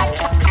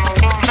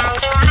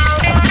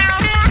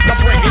 Now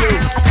break it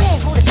loose.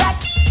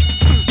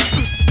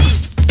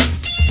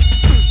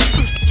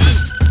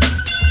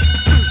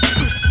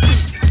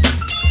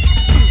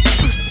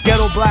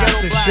 Ghetto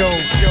Blaster Show.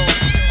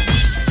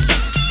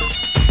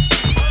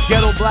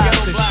 Ghetto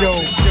Blaster Show.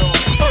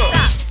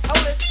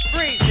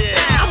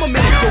 I'm a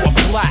minute go a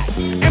black,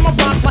 and my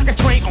rhymes like a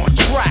train on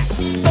track.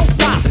 So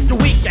stop the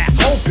weak ass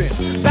hoping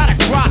that I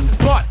rock,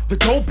 but the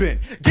doping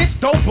gets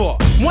doper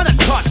when I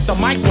touch the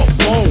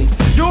microphone.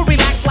 You'll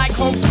relax like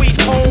home sweet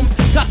home.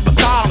 That's my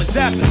style is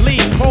definitely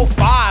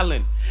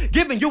profiling,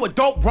 giving you a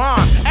dope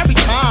rhyme every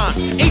time.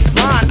 Each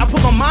line I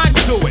put my mind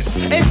to it.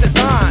 It's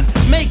designed,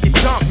 make it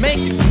jump, make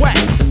it sweat.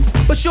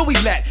 But should we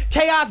let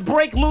chaos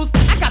break loose?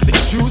 I got the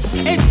juice,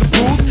 it's the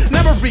booze,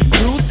 never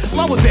reduce,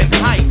 lower than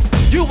height.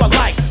 You are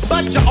like,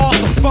 but you're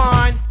also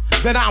fine.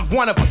 Then I'm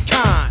one of a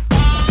kind.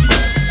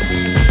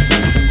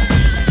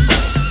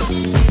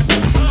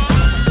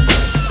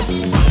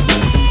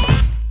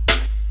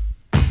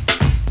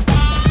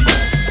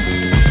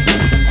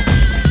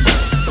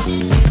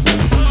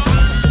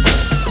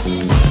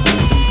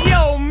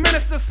 Yo,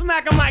 minister,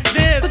 smack him like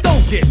this. But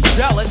don't get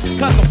jealous,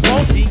 cause I'm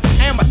funky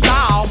and my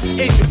style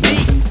is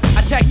unique.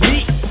 A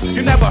technique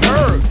you never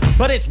heard,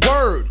 but it's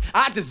word.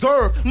 I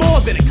deserve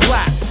more than a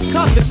clap,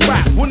 cause this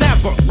rap will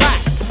never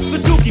lack the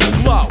dookie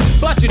flow.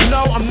 But you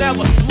know I'm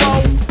never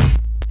slow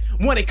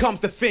when it comes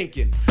to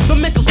thinking. The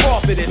mental's raw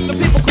for this, the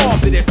people call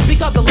for this,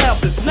 because the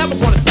leftists never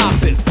gonna stop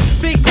this.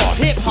 Think called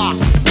hip-hop,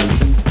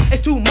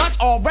 it's too much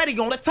already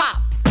on the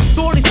top.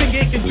 The only thing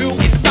it can do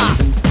is stop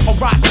or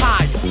rise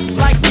higher,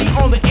 like me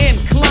on the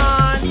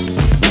incline,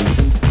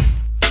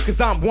 cause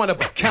I'm one of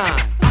a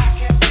kind.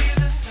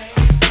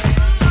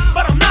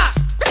 But I'm not,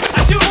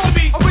 I choose to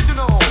be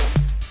original.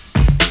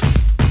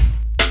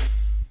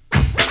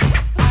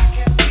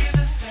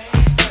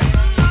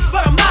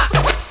 But I'm not,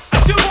 I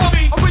choose to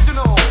be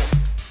original.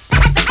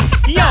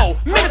 Yo,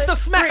 minister,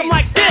 smack him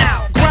like this.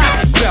 Grab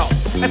yourself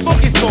and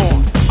focus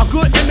on a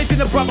good image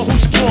in a brother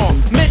who's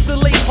strong.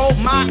 Mentally hold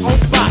my own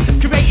spot,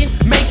 creating,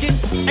 making,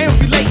 and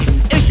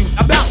relating issues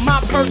about my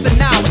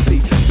personality.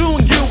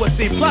 Soon you will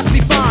see, plus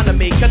be fond of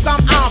me, cause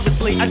I'm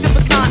obviously a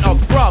different kind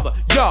of brother.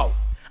 Yo,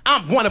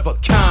 I'm one of a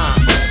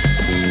kind.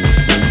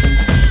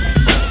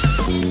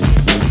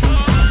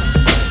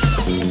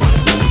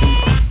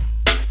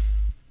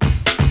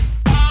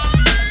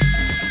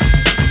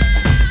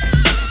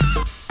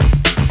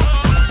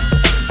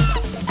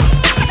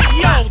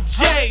 Yo,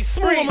 Jay,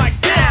 smooth like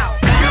this.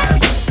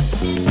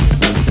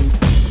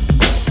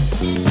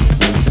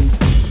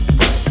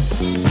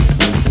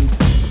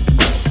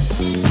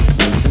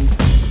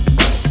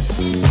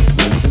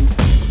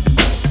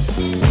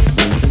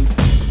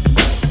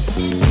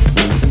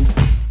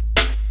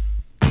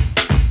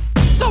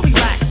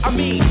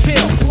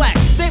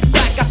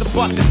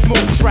 Bust this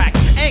smooth track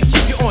and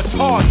keep you on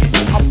target,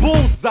 a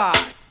bullseye.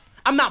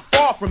 I'm not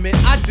far from it,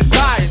 I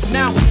desire it,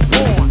 now it's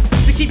born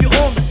to keep you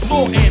on the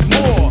floor and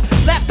more.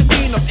 Left the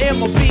scene of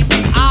MOB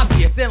be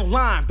obvious and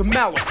lime the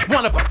mellow,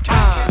 one of a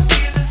kind.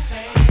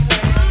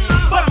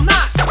 But I'm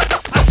not,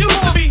 I choose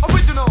to be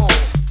original.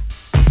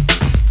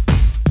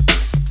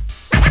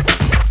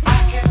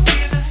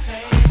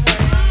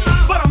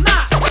 But I'm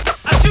not,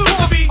 I choose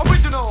to be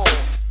original.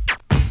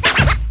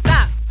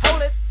 Stop,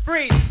 hold it,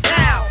 breathe,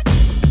 now.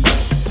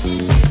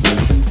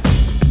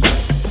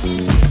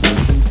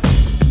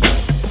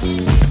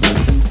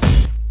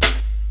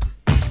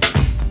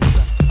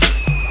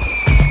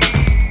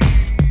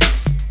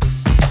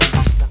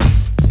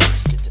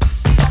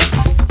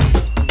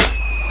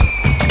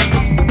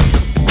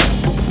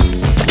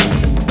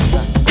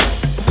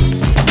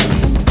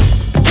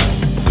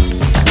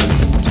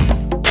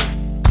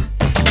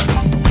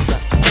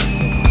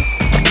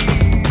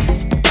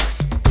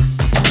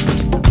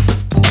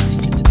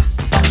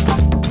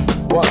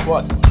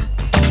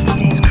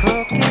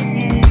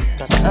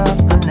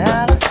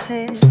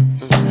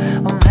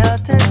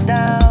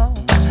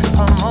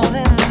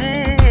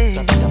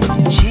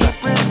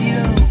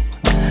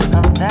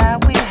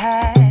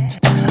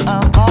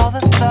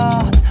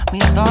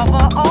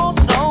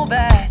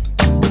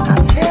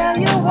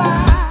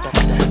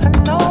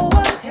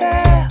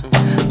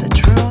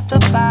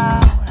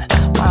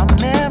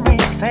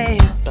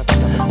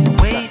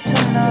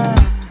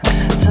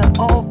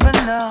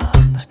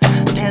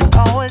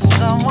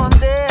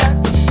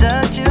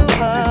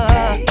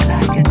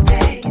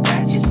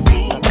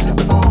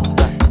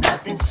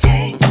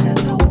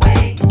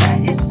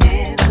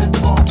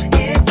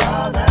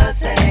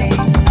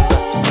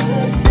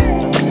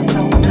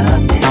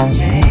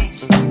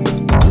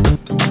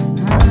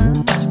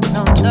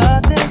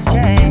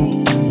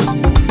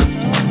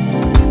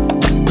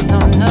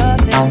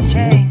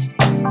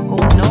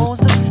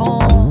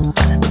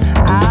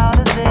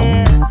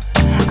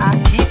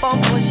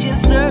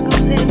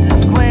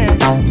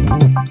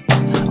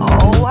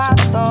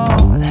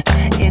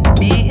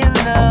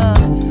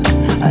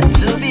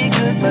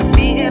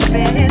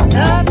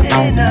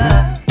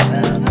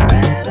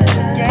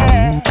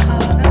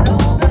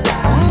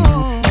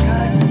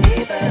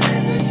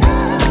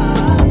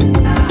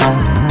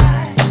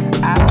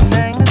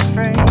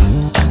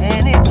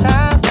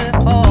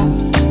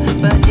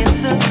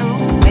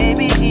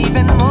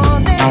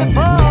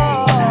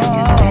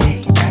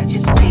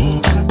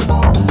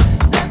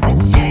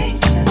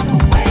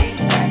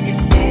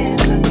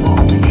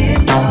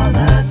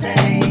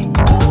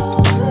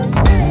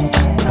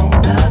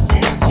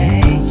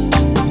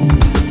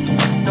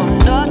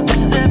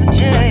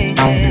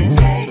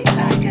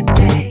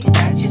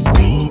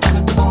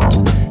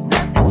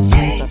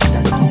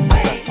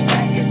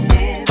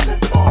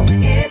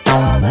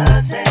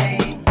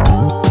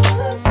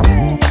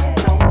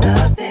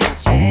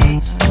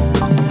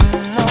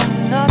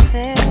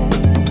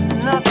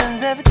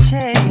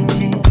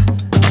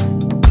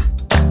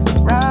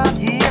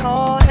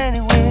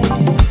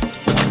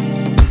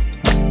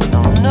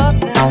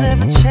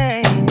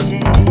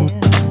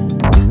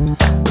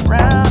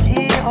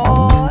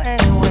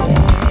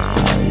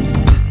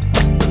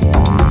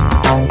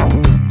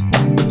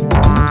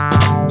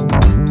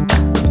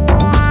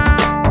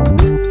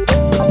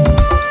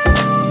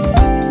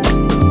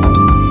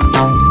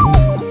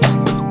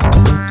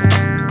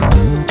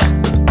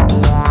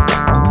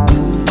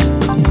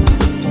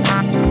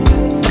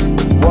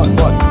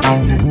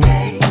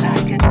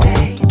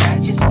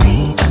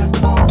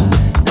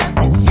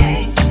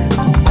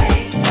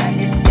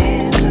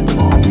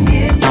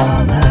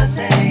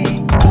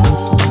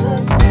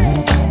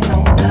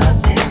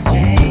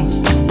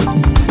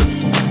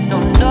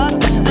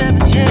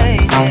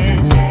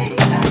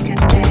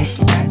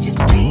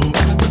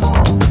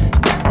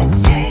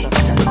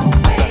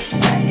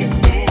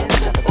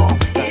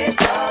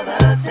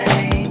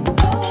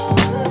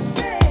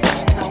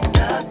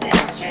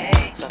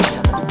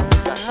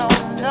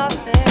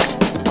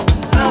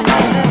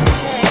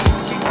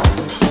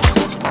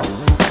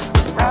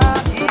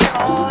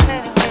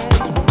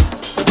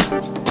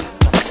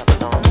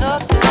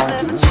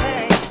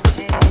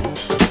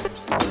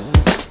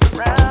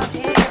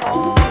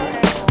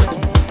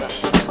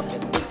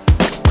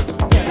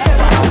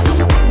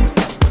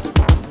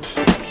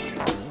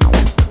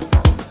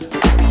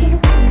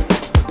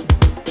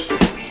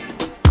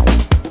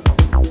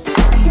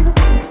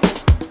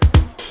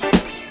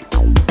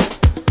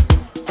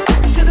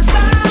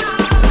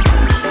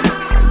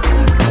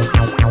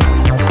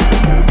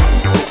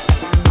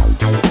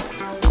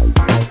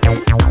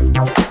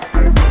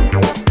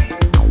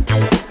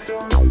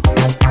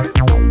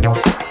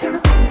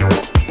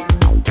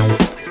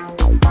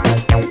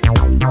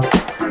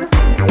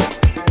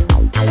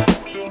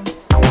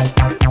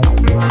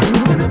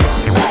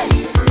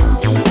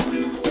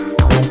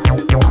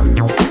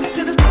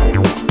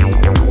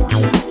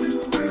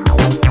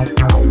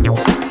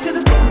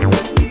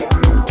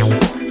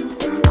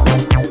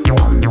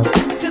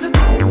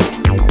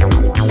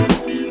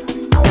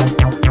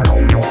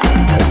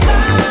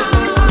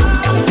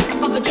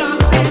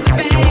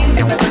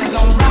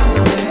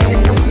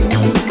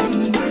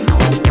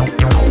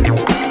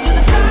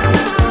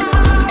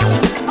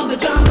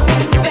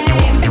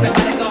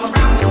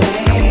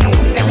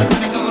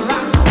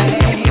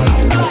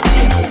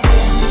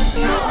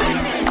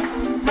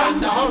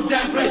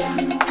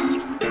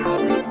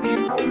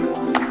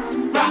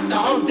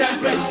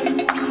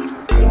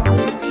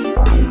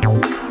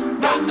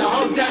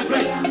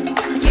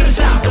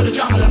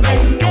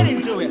 Get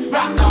into it,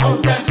 rock the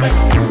whole damn place.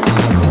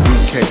 We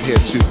came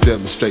here to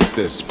demonstrate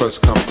this.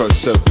 First come,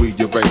 first serve, we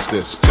arrange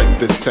this. Check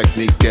this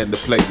technique and the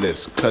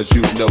playlist, cause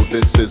you know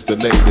this is the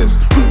latest.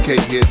 We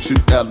came here to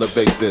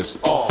elevate this.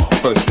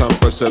 First come,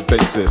 first serve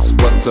basis.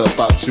 What's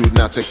about to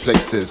now take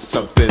place is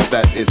something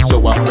that is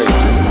so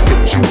outrageous.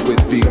 Hit you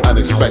with the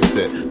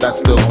unexpected.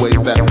 That's the way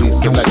that we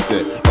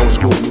selected. Old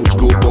school, new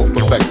school, both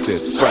perfected.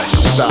 Fresh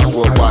styles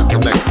worldwide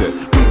connected.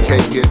 We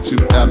came here to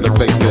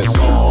elevate this.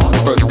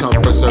 First come,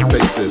 first serve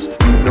basis.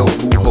 You know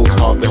who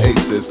holds all the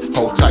aces.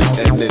 Hold tight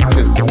and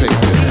anticipate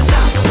this.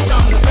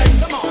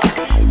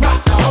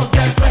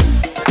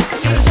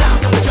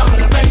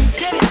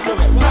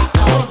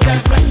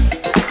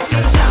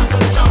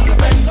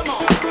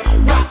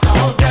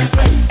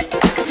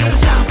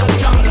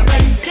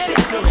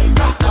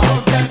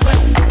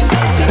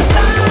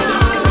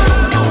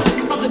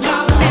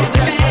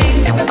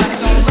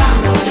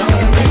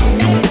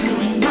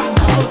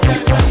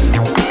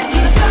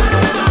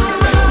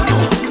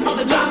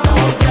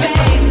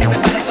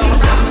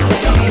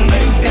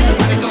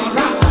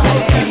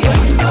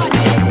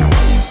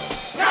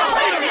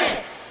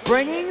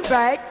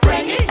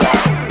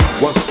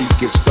 Once we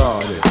get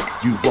started,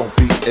 you won't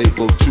be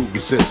able to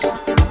resist.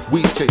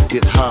 We take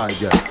it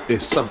higher,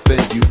 it's something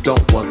you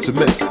don't want to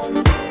miss.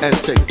 And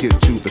take it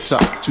to the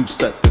top, to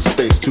set the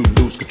stage, to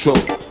lose control.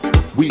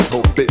 We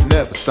hope it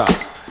never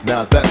stops,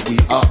 now that we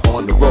are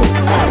on the road.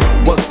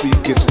 Once we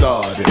get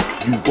started,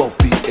 you won't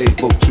be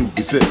able to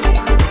resist.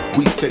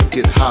 We take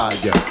it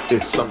higher,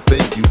 it's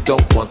something you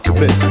don't want to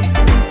miss.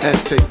 And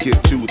take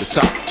it to the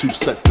top, to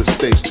set the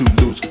stage, to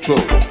lose control.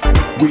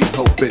 We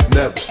hope it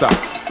never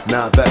stops,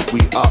 now that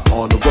we are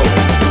on the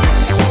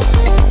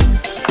road.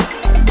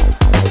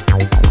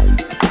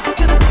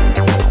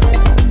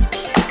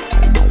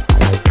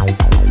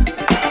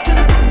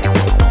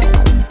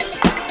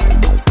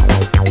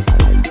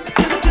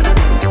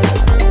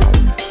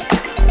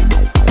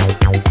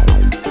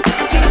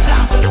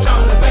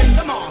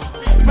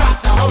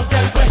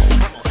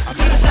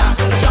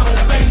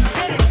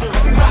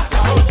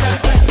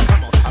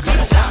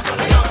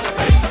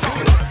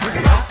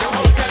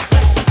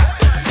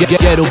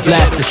 Ghetto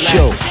Blaster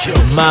Show,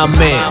 my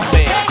man,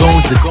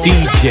 Gones the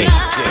DJ.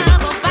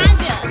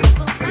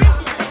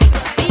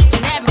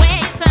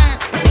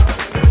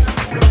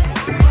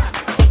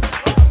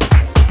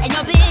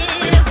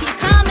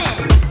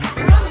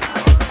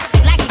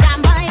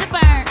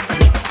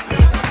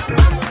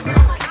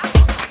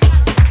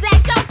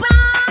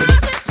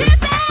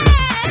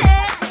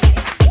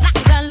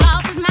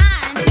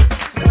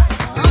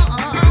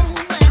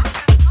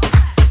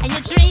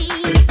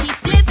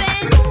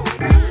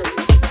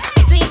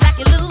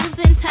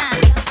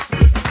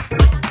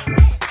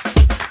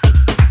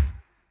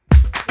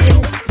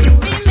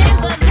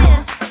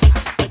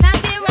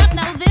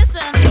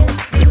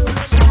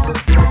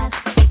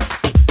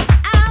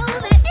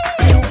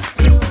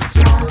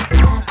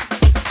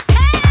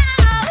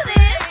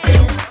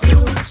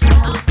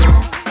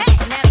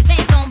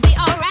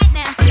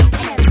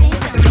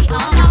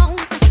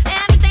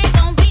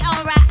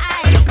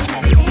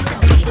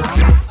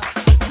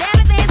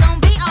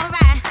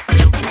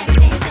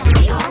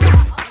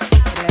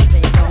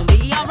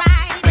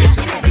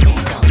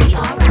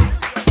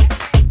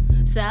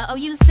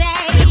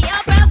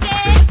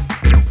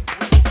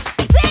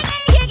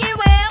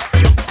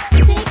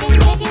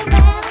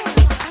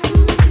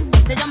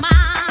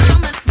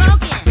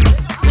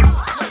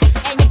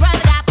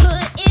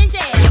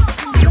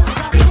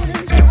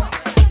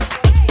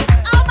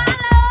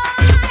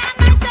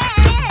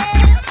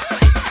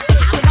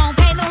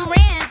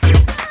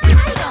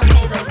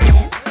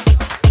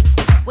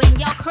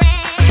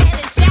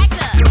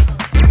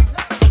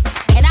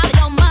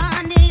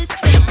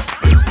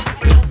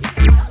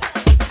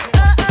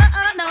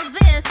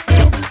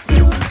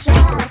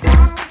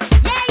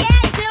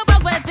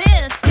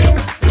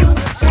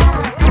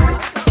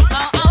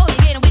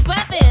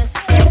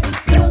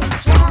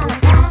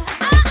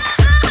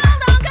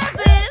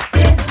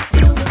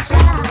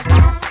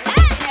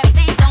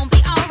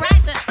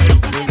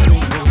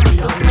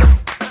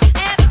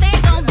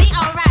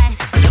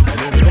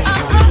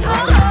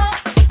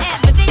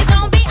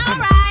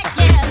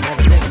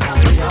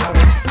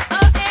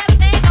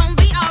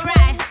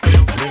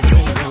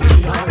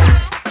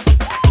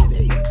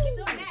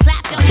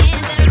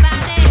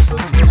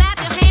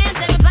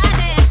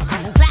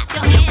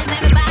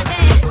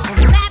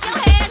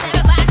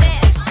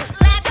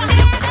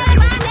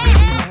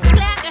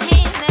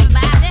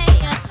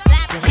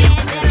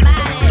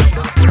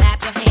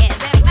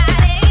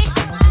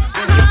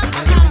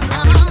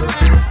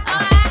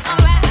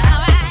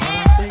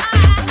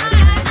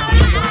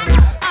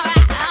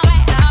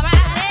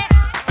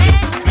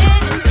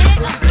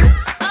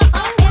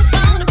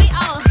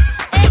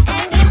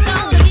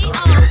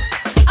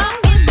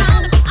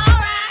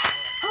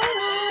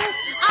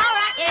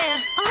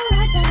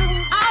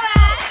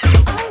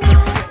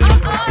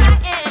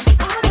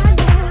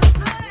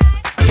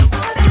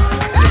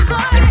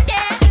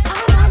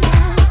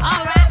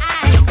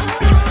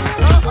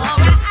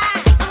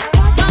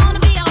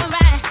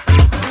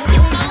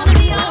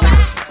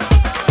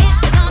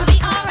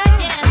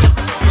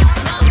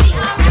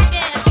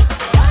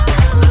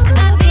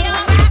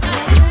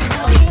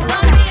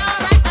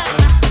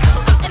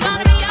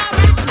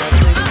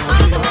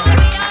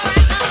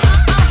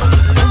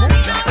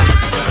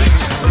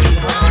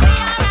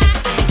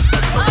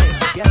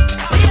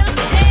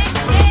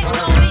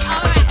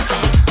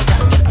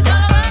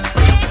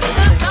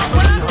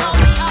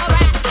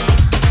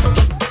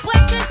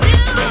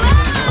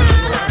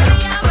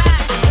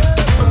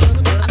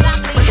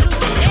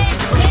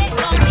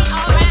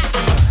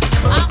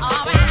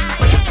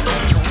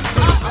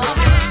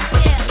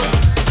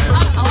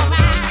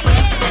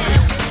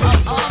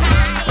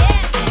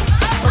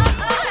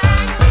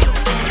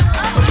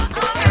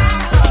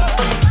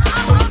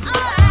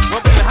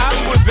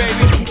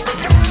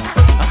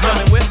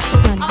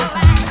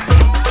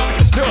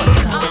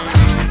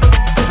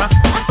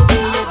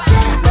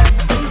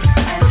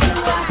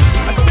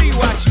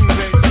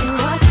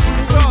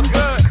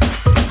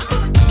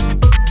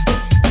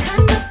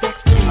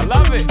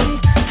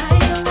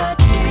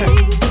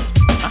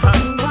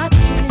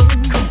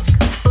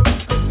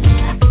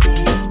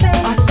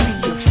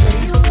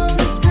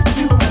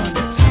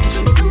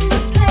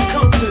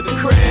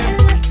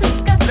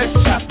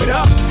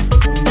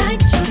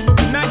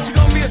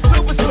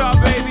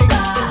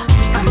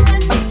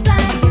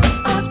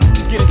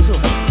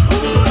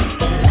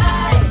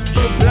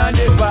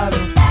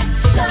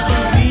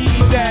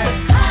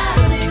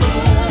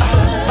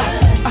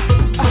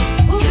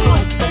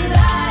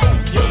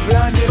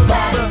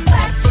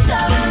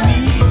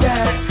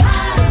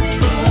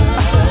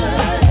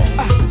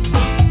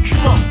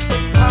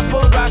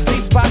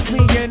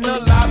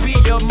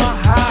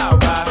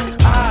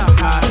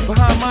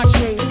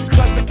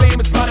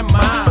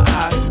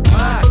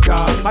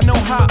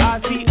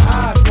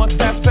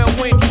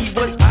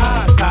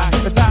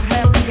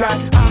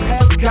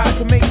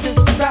 make this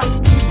stop.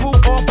 People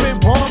often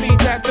warn me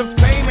that the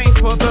fame ain't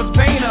for the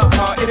faint of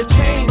heart. It'll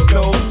change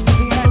those.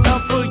 Something had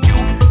love for you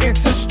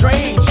into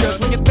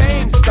strangers. When your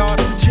thing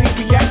starts to change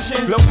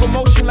reaction,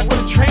 locomotion like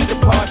when a train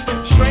departs.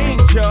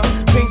 Stranger,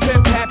 things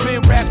have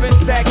happened. Rapping,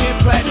 stacking,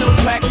 platinum,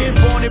 blacking.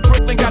 Born in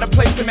Brooklyn, got a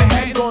place in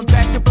Manhattan. Going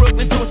back to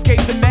Brooklyn to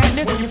escape the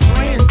madness. When your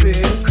friends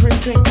is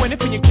Chris and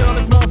Gwyneth, and your girl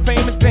is more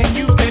famous than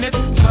you. Then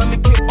it's time to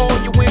get all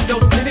your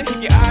windows tinted.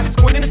 Keep your eyes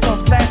squinting, it's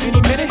gonna flash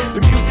any minute.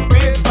 The music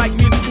biz is like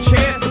musical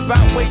chairs.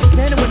 About where you're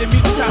standing when the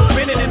music starts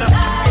spinning. And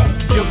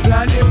you're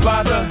blinded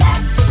by the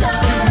action.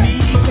 You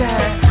need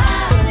that.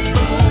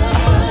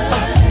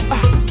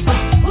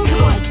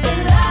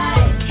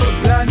 You're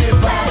blinded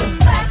by the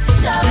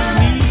satisfaction. You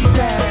need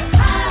that.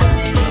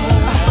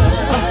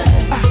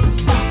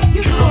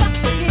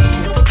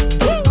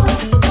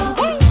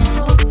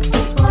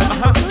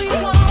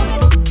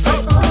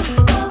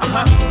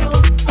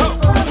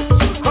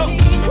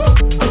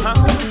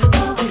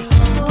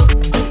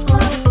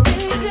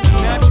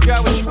 Now you got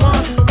what you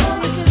want.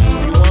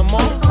 You want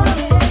more?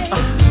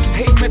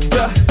 Hey,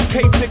 mister,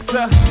 hey,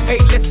 sixer,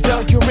 A-lister.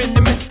 You're in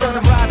the midst of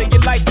the ride of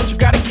your life, but you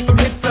gotta keep them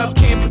hits up.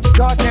 Can't put your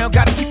guard down,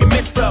 gotta keep your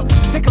mitts up.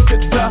 Take a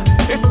sip, sir.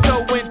 It's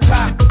so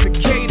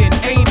intoxicating,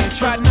 ain't it?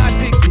 Try not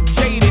to get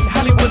jaded.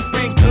 Hollywood's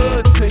been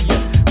good to you.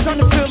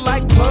 Starting to feel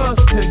like buzz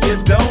to you.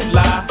 Don't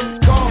lie,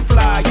 gon'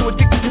 fly. You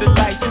addicted to the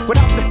lights.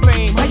 Without the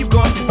fame, how you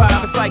gon'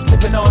 survive? It's like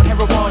living on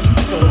heroin. You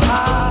so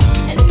high.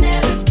 And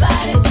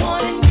everybody's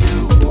wanting you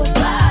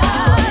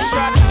alive.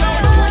 Try to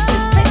tell you. What you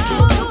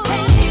tasted, you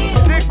can't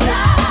live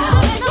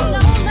without it.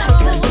 No,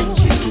 cause you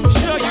choose.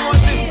 Sure you want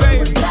this, baby.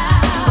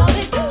 Without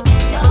it.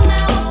 You're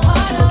now a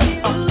part of you.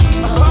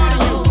 So now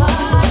a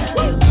part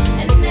of you.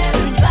 And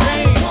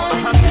everybody's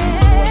wanting you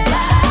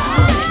alive.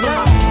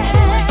 And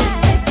what you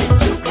tasted,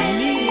 you can't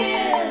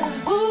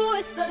live. Ooh,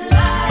 it's the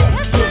life.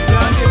 You're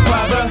blinded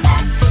by the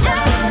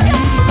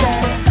needs that.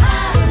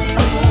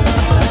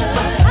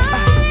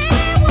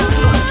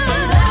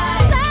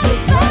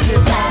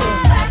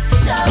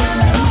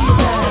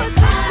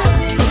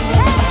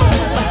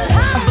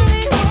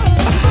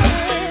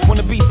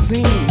 Wanna be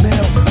seen,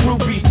 now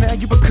rubies, now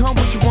you become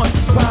what you once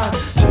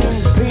despised.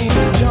 James Dean,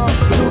 John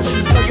Belushi,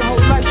 you play your whole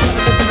life trying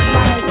to live in the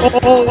lies.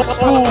 Old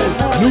school,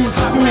 new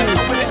school,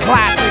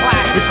 classics,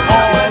 it's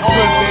all